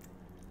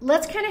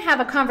let's kind of have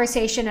a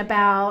conversation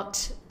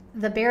about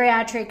the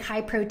bariatric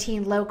high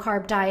protein, low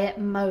carb diet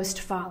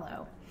most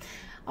follow.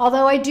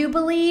 Although I do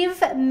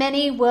believe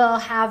many will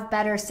have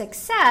better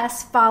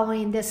success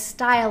following this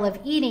style of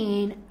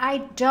eating, I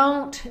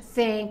don't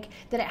think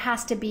that it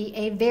has to be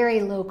a very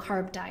low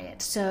carb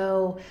diet.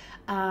 So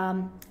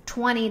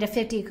 20 to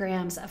 50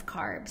 grams of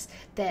carbs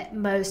that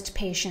most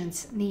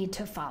patients need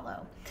to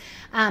follow.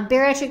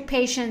 Bariatric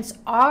patients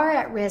are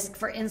at risk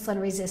for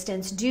insulin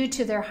resistance due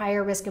to their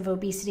higher risk of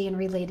obesity and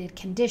related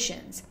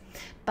conditions.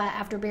 But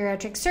after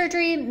bariatric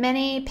surgery,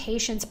 many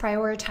patients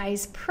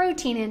prioritize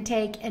protein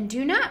intake and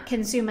do not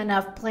consume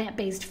enough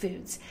plant-based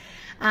foods.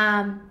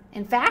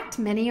 In fact,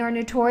 many are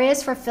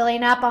notorious for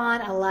filling up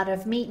on a lot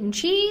of meat and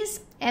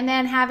cheese and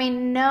then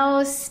having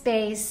no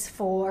space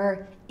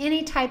for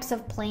any types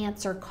of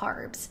plants or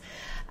carbs.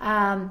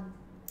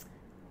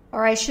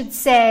 Or I should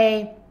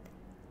say,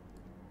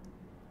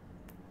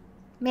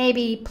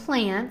 maybe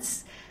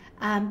plants,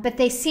 but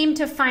they seem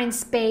to find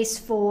space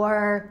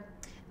for,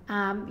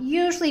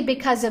 usually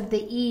because of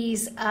the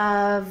ease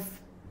of,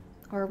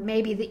 or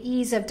maybe the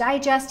ease of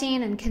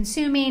digesting and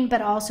consuming,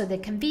 but also the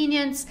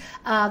convenience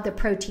of the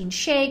protein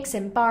shakes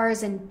and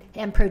bars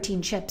and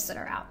protein chips that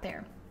are out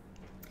there.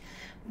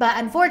 But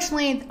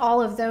unfortunately,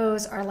 all of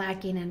those are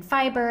lacking in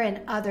fiber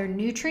and other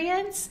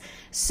nutrients.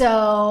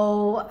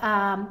 So,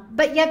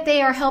 but yet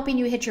they are helping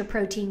you hit your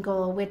protein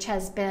goal, which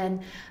has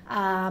been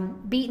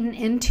beaten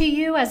into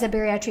you as a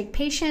bariatric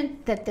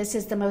patient that this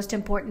is the most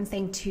important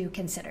thing to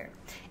consider.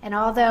 And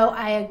although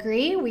I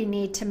agree we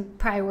need to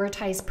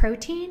prioritize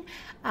protein,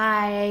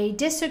 I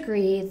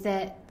disagree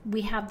that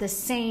we have the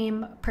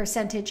same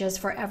percentages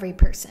for every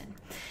person.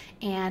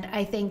 And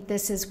I think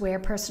this is where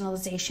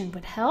personalization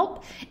would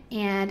help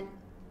and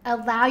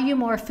allow you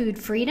more food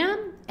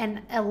freedom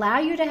and allow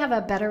you to have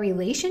a better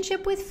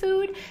relationship with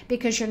food,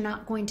 because you're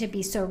not going to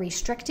be so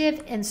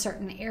restrictive in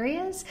certain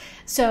areas.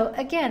 So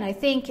again, I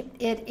think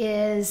it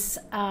is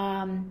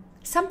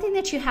something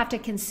that you have to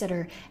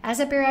consider. As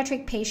a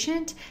bariatric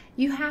patient,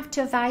 you have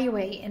to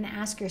evaluate and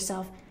ask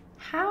yourself,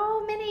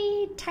 how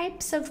many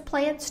types of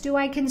plants do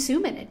I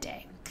consume in a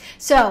day?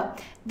 So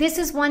this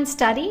is one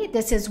study.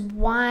 This is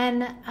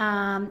one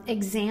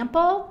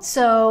example.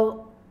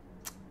 So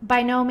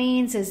by no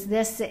means is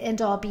this the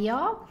end-all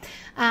be-all,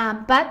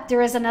 but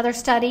there is another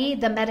study,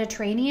 the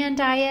Mediterranean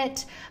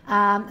diet,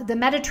 the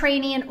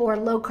Mediterranean or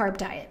low-carb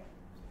diet.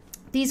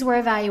 These were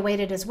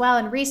evaluated as well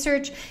in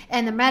research,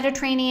 and the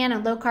Mediterranean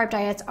and low-carb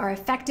diets are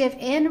effective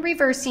in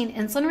reversing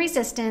insulin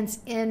resistance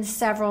in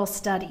several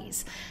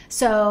studies.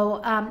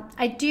 So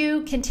I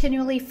do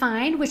continually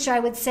find, which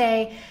I would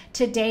say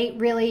to date,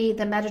 really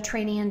the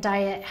Mediterranean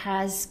diet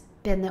has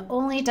been the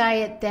only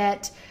diet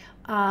that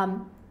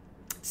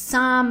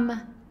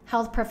some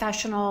health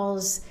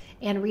professionals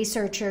and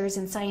researchers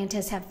and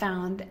scientists have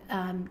found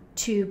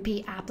to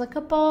be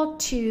applicable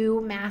to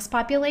mass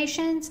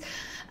populations.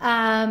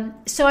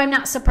 So I'm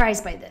not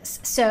surprised by this.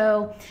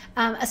 So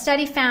a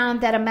study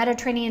found that a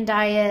Mediterranean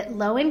diet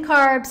low in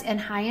carbs and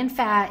high in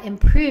fat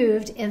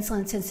improved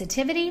insulin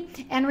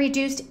sensitivity and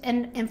reduced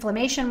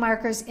inflammation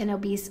markers in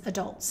obese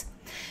adults.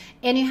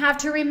 And you have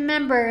to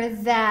remember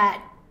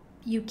that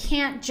you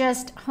can't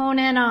just hone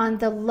in on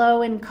the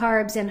low in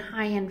carbs and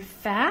high in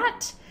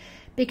fat,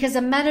 because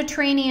a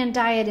Mediterranean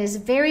diet is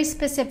very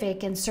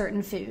specific in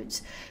certain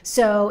foods.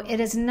 So it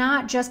is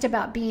not just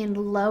about being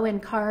low in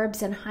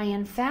carbs and high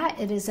in fat.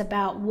 It is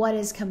about what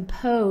is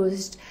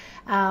composed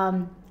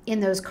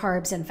in those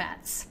carbs and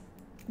fats.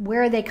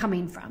 Where are they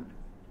coming from?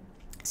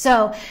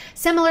 So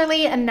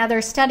similarly, another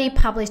study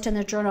published in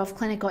the Journal of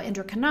Clinical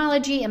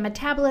Endocrinology and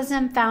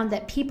Metabolism found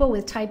that people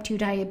with type 2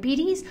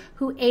 diabetes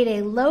who ate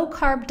a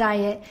low-carb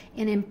diet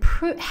and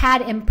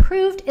had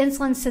improved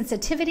insulin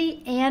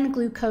sensitivity and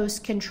glucose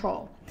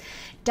control.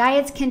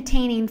 Diets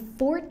containing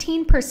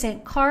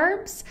 14%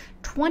 carbs,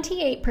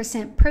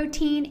 28%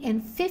 protein,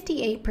 and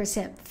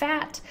 58%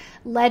 fat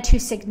led to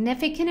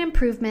significant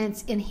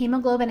improvements in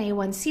hemoglobin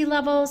A1C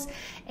levels,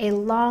 a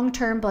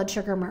long-term blood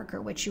sugar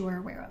marker, which you are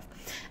aware of.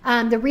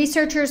 The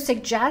researchers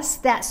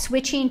suggest that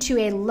switching to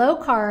a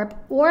low-carb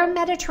or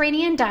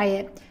Mediterranean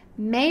diet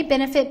may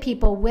benefit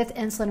people with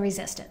insulin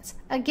resistance.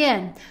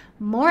 Again,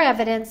 more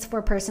evidence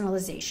for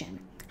personalization.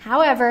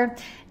 However,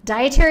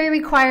 dietary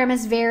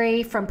requirements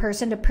vary from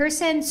person to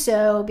person,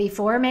 so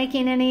before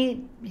making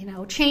any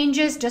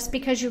changes, just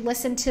because you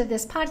listen to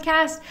this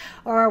podcast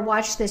or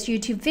watch this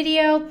YouTube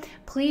video,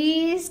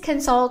 please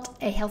consult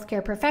a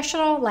healthcare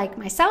professional like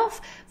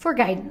myself for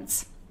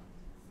guidance.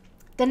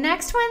 The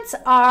next ones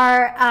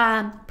are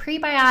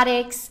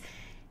prebiotics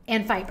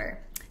and fiber.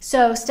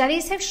 So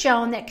studies have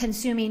shown that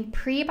consuming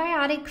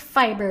prebiotic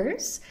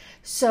fibers,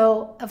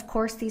 so of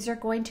course these are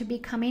going to be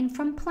coming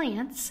from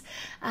plants,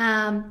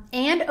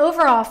 and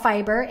overall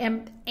fiber,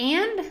 and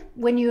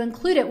when you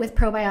include it with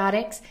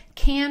probiotics,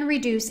 can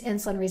reduce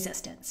insulin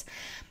resistance.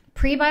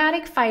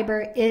 Prebiotic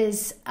fiber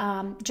is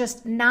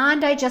just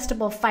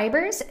non-digestible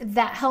fibers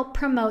that help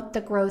promote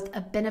the growth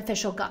of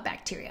beneficial gut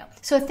bacteria.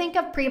 So think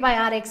of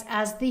prebiotics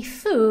as the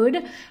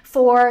food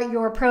for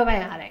your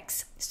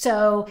probiotics.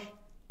 So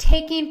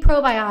taking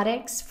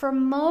probiotics, for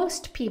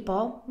most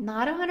people,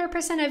 not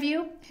 100% of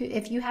you,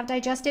 if you have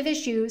digestive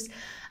issues,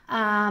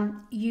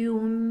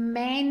 you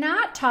may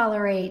not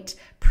tolerate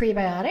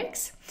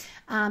prebiotics.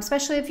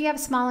 Especially if you have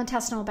small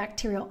intestinal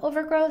bacterial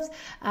overgrowth,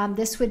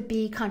 this would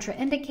be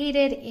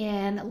contraindicated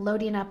in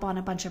loading up on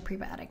a bunch of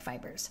prebiotic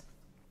fibers.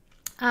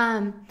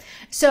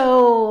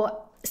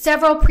 So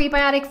several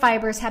prebiotic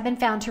fibers have been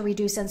found to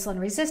reduce insulin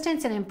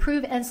resistance and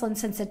improve insulin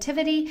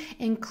sensitivity,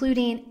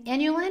 including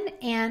inulin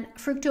and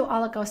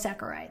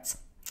fructooligosaccharides.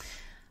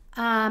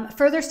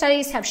 Further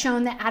studies have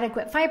shown that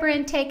adequate fiber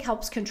intake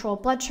helps control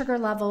blood sugar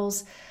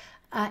levels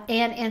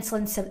and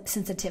insulin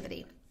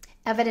sensitivity.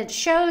 Evidence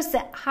shows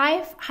that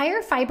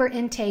higher fiber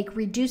intake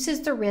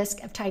reduces the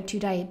risk of type 2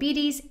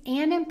 diabetes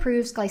and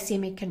improves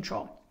glycemic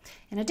control.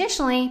 And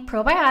additionally,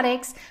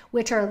 probiotics,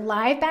 which are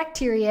live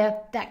bacteria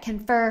that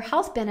confer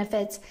health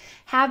benefits,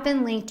 have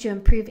been linked to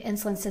improve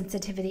insulin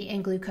sensitivity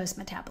and glucose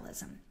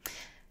metabolism.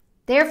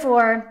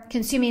 Therefore,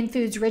 consuming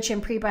foods rich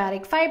in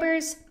prebiotic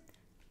fibers,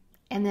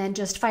 and then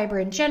just fiber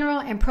in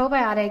general, and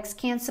probiotics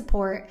can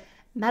support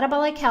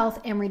metabolic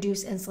health and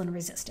reduce insulin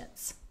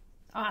resistance.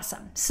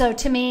 Awesome. So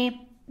to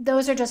me,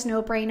 those are just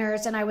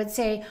no-brainers, and I would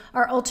say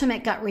our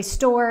Ultimate Gut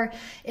Restore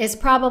is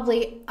it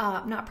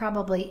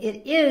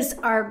is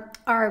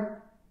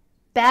our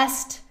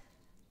best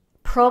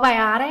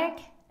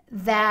probiotic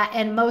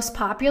and most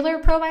popular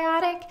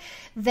probiotic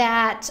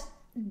that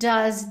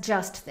does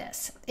just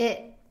this.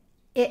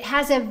 It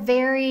has a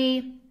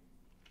very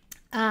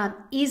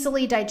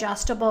easily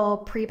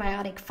digestible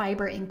prebiotic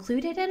fiber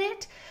included in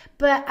it,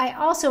 but I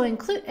also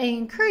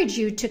encourage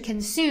you to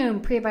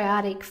consume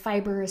prebiotic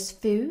fibrous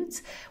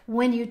foods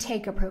when you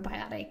take a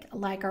probiotic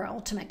like our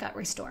Ultimate Gut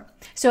Restore.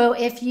 So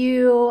if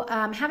you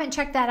haven't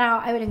checked that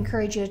out, I would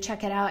encourage you to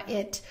check it out.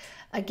 It,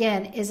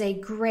 again, is a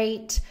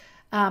great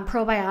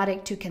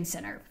probiotic to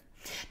consider.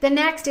 The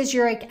next is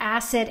uric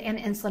acid and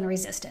insulin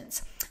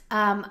resistance.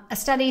 A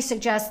study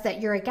suggests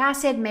that uric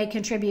acid may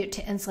contribute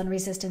to insulin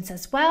resistance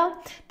as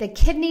well. The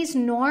kidneys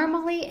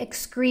normally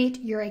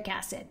excrete uric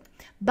acid.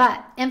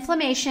 But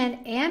inflammation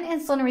and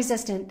insulin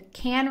resistance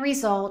can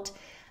result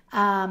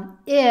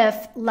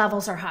if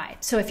levels are high.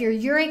 So if your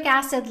uric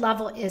acid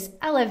level is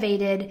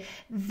elevated,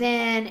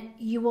 then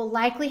you will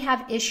likely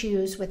have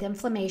issues with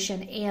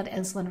inflammation and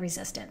insulin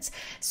resistance.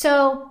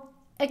 So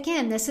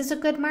again, this is a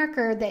good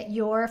marker that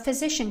your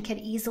physician can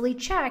easily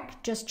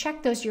check. Just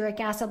check those uric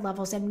acid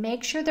levels and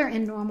make sure they're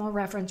in normal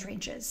reference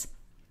ranges.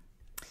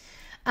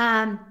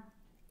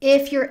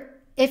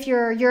 If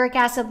your uric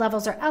acid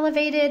levels are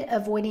elevated,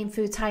 avoiding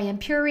foods high in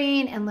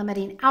purine and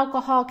limiting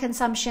alcohol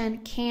consumption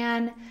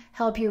can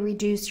help you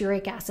reduce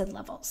uric acid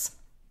levels.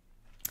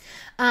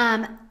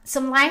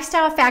 Some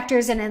lifestyle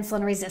factors in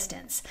insulin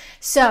resistance.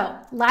 So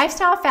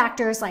lifestyle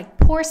factors like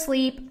poor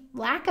sleep,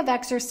 lack of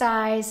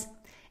exercise,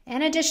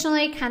 and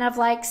additionally kind of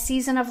like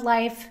season of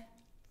life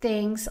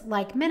things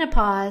like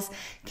menopause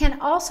can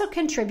also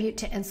contribute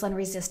to insulin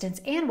resistance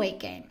and weight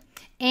gain.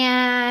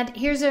 And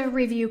here's a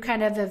review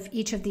kind of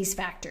each of these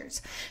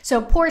factors.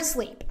 So poor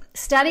sleep.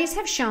 Studies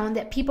have shown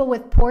that people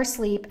with poor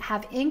sleep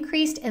have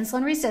increased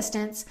insulin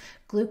resistance,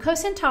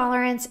 glucose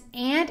intolerance,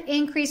 and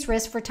increased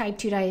risk for type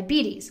 2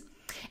 diabetes.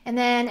 And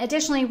then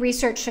additionally,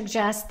 research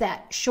suggests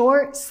that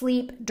short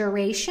sleep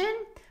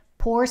duration,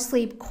 poor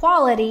sleep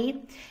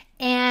quality,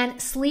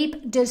 and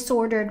sleep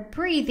disordered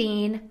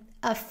breathing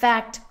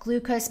affect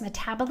glucose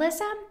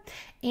metabolism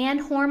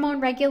and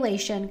hormone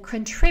regulation,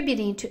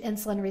 contributing to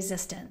insulin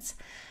resistance.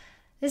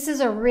 This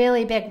is a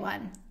really big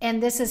one,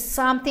 and this is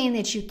something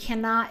that you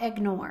cannot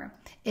ignore.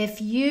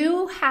 If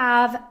you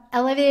have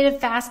elevated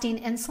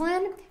fasting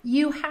insulin,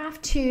 you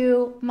have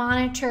to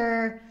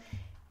monitor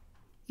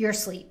your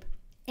sleep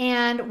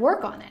and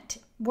work on it,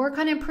 work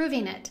on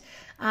improving it.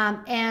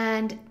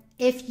 And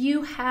if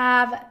you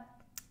have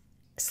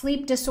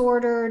sleep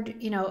disordered,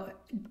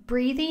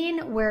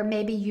 breathing, where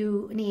maybe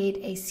you need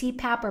a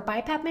CPAP or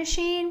BiPAP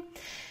machine,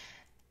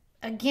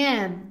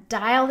 again,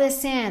 dial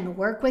this in,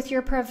 work with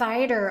your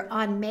provider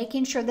on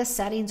making sure the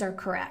settings are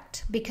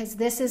correct, because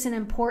this is an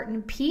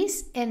important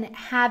piece in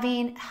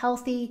having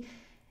healthy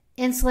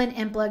insulin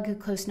and blood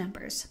glucose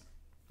numbers.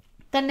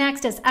 The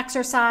next is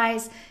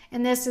exercise,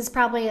 and this is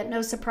probably at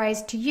no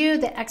surprise to you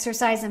that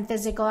exercise and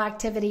physical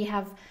activity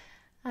have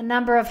a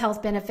number of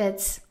health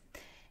benefits,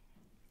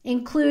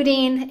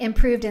 including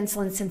improved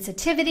insulin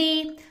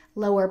sensitivity,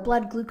 lower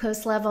blood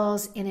glucose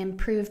levels, and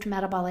improved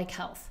metabolic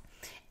health.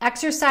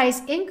 Exercise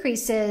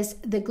increases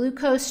the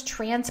glucose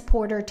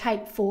transporter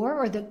type 4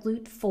 or the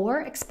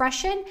GLUT4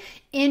 expression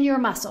in your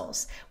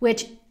muscles,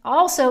 which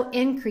also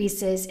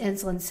increases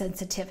insulin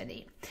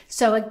sensitivity.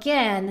 So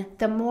again,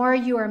 the more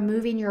you are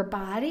moving your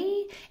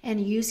body and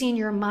using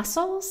your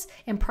muscles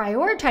and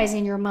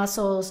prioritizing your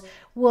muscles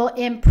will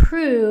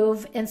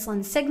improve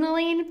insulin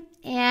signaling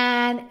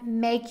and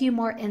make you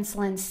more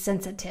insulin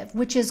sensitive,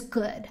 which is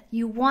good.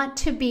 You want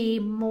to be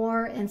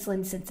more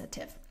insulin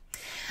sensitive.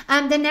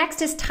 The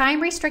next is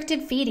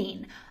time-restricted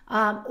feeding,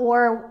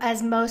 or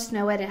as most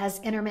know it as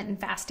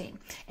intermittent fasting.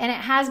 And it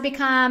has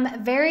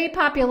become very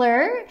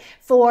popular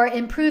for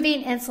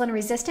improving insulin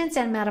resistance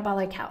and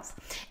metabolic health.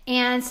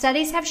 And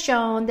studies have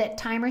shown that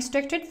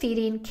time-restricted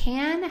feeding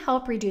can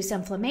help reduce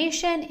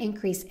inflammation,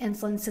 increase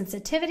insulin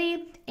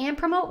sensitivity, and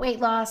promote weight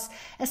loss,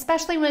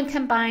 especially when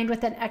combined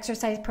with an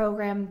exercise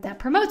program that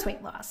promotes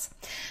weight loss.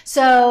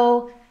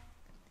 So,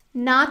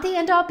 not the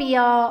end all be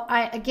all.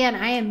 I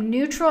am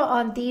neutral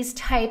on these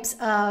types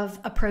of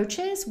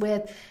approaches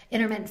with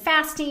intermittent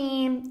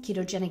fasting,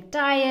 ketogenic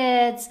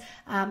diets,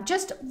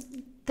 just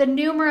the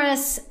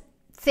numerous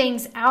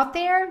things out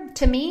there.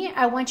 To me,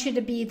 I want you to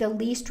be the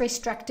least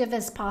restrictive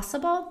as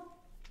possible,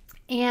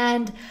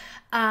 and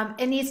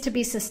it needs to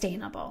be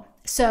sustainable.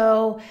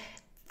 So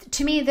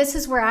to me, this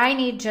is where I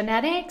need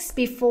genetics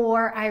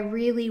before I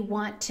really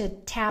want to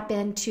tap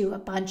into a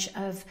bunch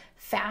of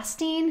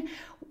fasting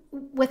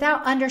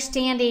without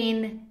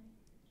understanding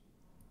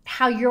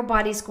how your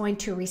body's going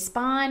to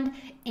respond,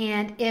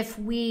 and if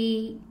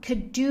we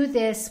could do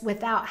this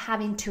without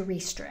having to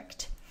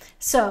restrict.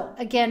 So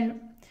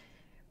again,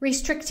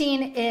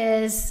 restricting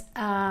is,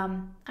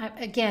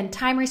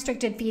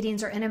 time-restricted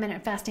feedings or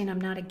intermittent fasting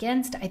I'm not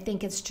against. I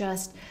think it's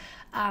just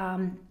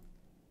an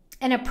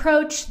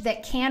approach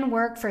that can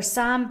work for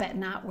some, but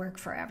not work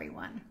for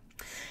everyone.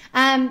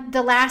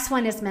 The last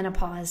one is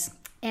menopause.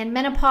 And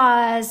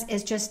menopause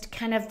is just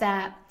kind of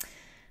that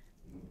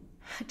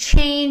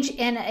change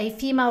in a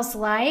female's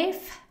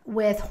life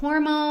with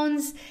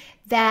hormones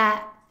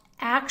that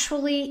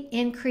actually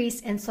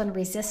increase insulin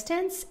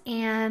resistance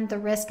and the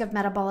risk of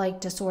metabolic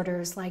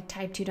disorders like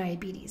type 2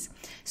 diabetes.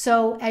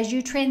 So as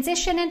you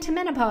transition into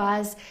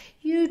menopause,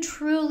 you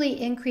truly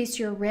increase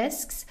your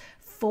risks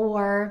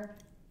for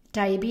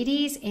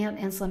diabetes and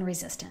insulin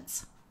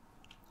resistance.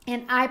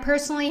 And I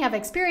personally have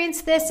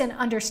experienced this and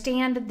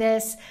understand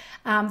this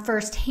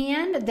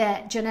firsthand,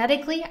 that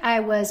genetically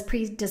I was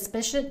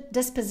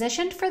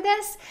predispositioned for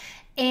this,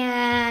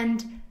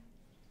 and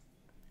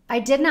I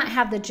did not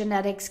have the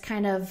genetics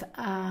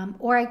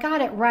or I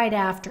got it right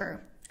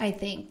after, I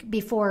think,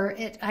 before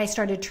I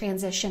started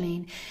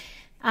transitioning.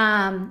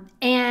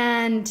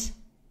 And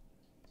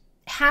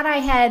had I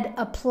had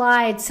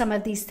applied some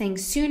of these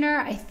things sooner,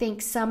 I think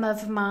some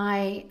of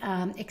my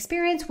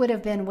experience would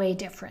have been way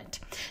different.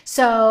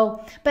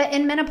 So, but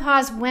in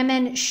menopause,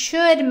 women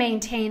should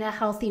maintain a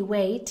healthy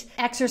weight,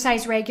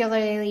 exercise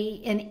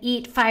regularly, and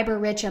eat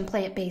fiber-rich and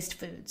plant-based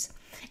foods.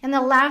 And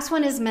the last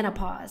one is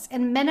menopause.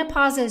 And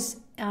menopause is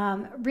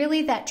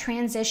really that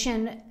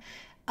transition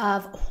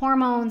of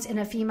hormones in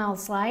a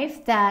female's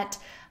life that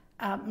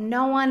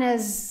no one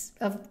is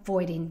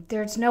avoiding.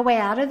 There's no way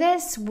out of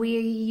this.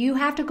 You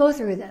have to go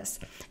through this.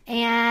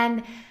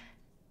 And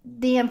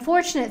the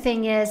unfortunate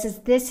thing is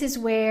this is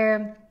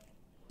where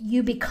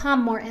you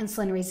become more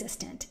insulin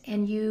resistant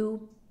and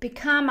you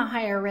become a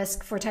higher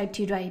risk for type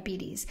 2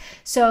 diabetes.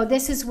 So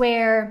this is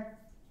where,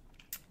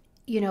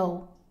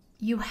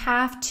 you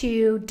have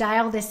to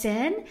dial this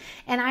in.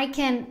 And I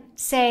can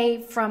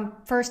say from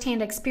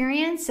firsthand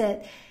experience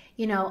that,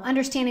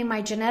 understanding my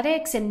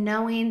genetics and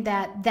knowing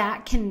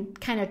that can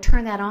kind of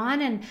turn that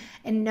on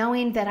and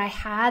knowing that I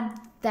had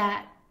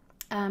that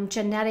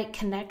genetic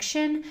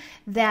connection,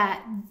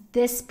 that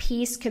this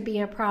piece could be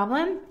a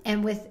problem.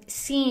 And with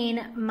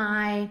seeing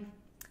my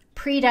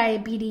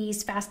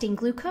pre-diabetes fasting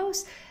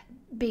glucose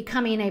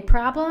becoming a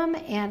problem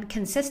and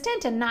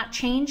consistent and not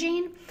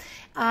changing,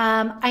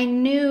 I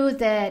knew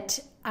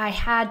that I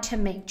had to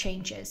make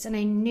changes, and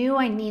I knew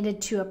I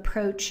needed to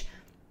approach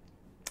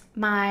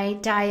my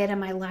diet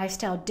and my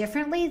lifestyle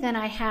differently than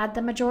I had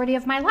the majority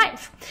of my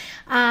life.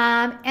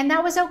 And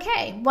that was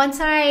okay. Once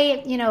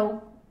I,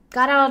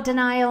 got out of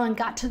denial and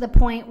got to the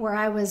point where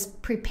I was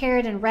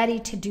prepared and ready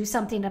to do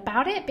something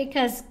about it,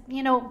 because,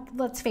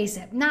 let's face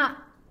it,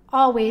 not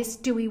always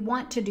do we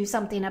want to do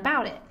something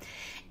about it.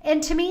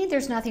 And to me,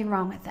 there's nothing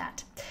wrong with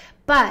that.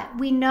 But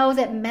we know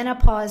that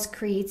menopause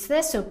creates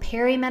this. So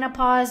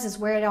perimenopause is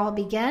where it all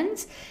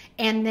begins.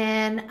 And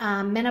then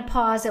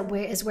menopause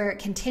is where it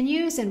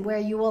continues and where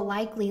you will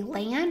likely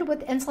land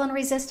with insulin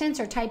resistance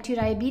or type 2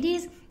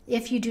 diabetes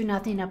if you do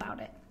nothing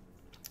about it.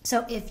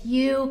 So if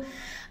you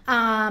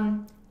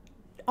aren't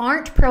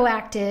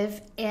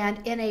proactive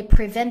and in a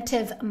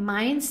preventive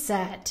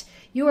mindset,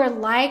 you are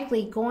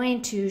likely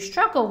going to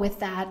struggle with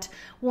that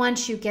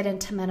once you get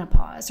into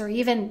menopause, or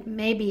even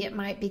maybe it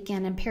might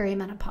begin in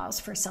perimenopause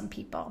for some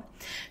people.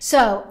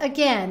 So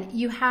again,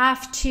 you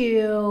have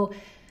to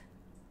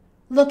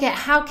look at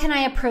how can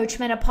I approach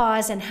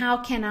menopause and how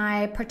can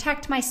I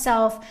protect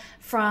myself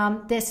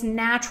from this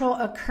natural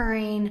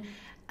occurring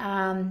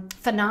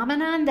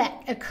phenomenon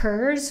that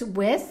occurs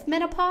with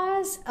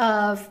menopause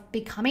of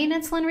becoming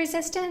insulin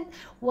resistant.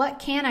 What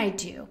can I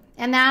do?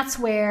 And that's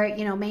where,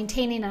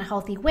 maintaining a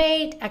healthy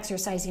weight,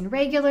 exercising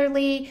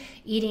regularly,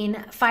 eating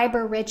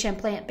fiber-rich and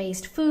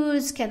plant-based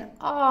foods can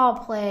all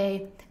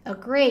play a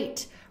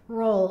great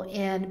role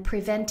in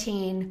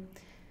preventing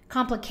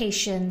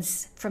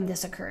complications from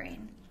this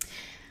occurring.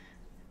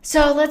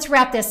 So let's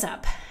wrap this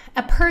up.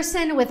 A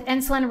person with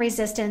insulin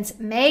resistance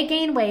may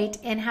gain weight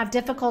and have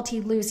difficulty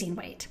losing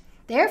weight.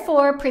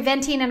 Therefore,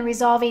 preventing and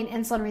resolving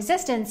insulin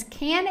resistance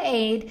can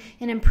aid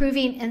in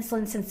improving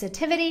insulin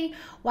sensitivity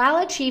while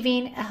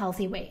achieving a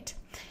healthy weight.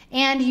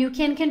 And you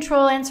can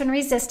control insulin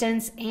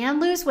resistance and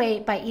lose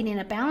weight by eating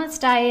a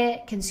balanced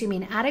diet,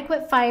 consuming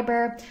adequate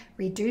fiber,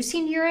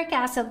 reducing uric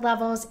acid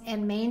levels,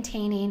 and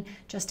maintaining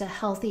just a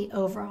healthy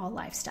overall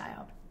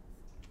lifestyle.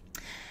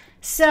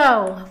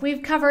 So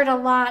we've covered a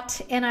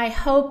lot, and I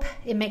hope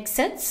it makes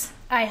sense.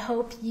 I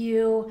hope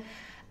you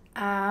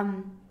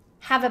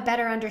have a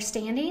better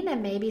understanding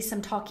and maybe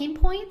some talking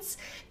points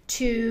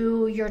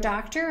to your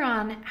doctor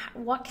on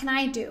what can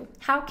I do?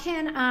 How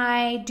can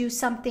I do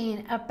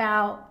something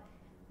about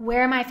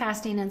where my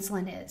fasting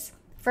insulin is?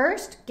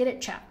 First, get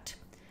it checked.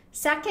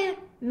 Second,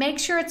 make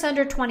sure it's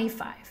under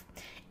 25.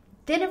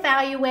 Then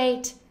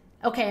evaluate,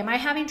 okay, am I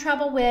having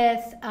trouble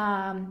with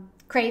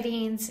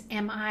cravings?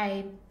 Am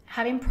I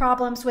having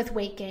problems with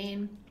weight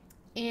gain?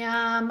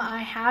 Am I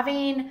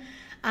having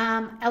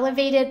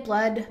elevated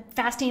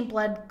fasting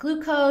blood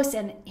glucose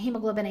and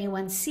hemoglobin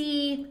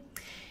A1C?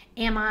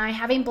 Am I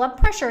having blood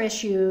pressure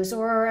issues,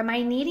 or am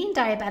I needing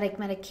diabetic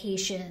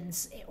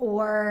medications,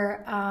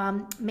 or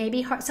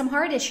maybe some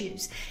heart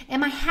issues?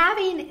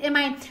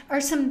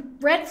 Are some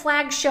red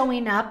flags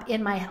showing up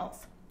in my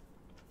health?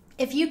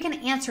 If you can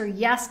answer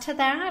yes to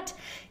that,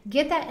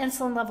 get that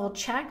insulin level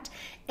checked,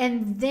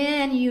 and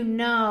then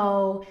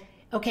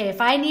okay,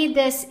 if I need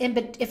this,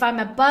 if I'm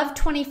above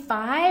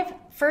 25,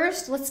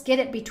 first let's get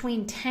it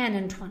between 10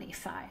 and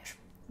 25.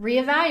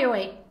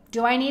 Reevaluate.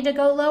 Do I need to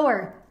go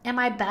lower? Am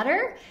I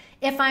better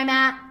if I'm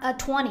at a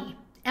 20?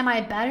 Am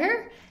I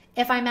better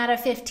if I'm at a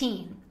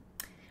 15?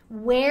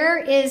 Where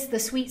is the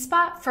sweet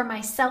spot for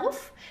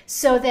myself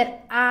so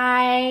that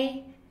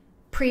I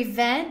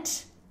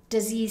prevent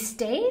disease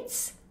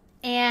states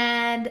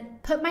and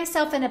put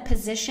myself in a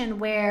position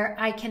where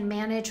I can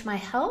manage my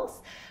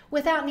health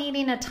without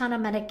needing a ton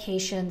of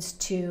medications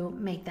to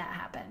make that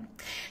happen?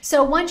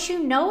 So once you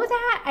know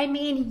that,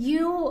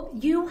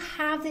 you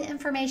have the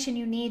information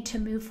you need to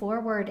move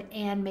forward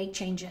and make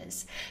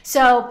changes.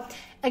 So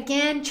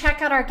again,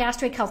 check out our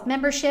Gastric Health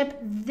membership.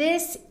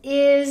 This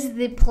is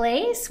the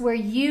place where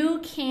you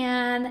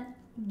can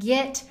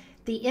get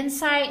the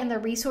insight and the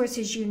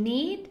resources you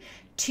need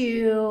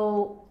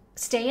to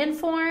stay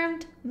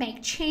informed,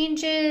 make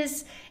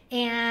changes,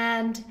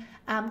 and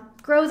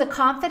grow the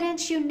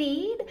confidence you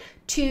need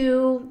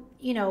to,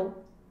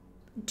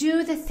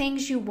 do the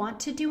things you want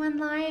to do in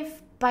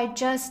life by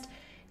just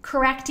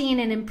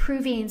correcting and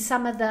improving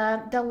some of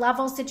the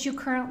levels that you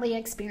currently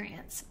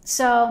experience.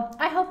 So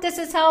I hope this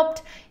has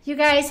helped. You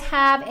guys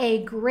have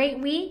a great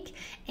week,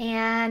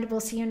 and we'll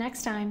see you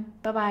next time.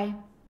 Bye-bye.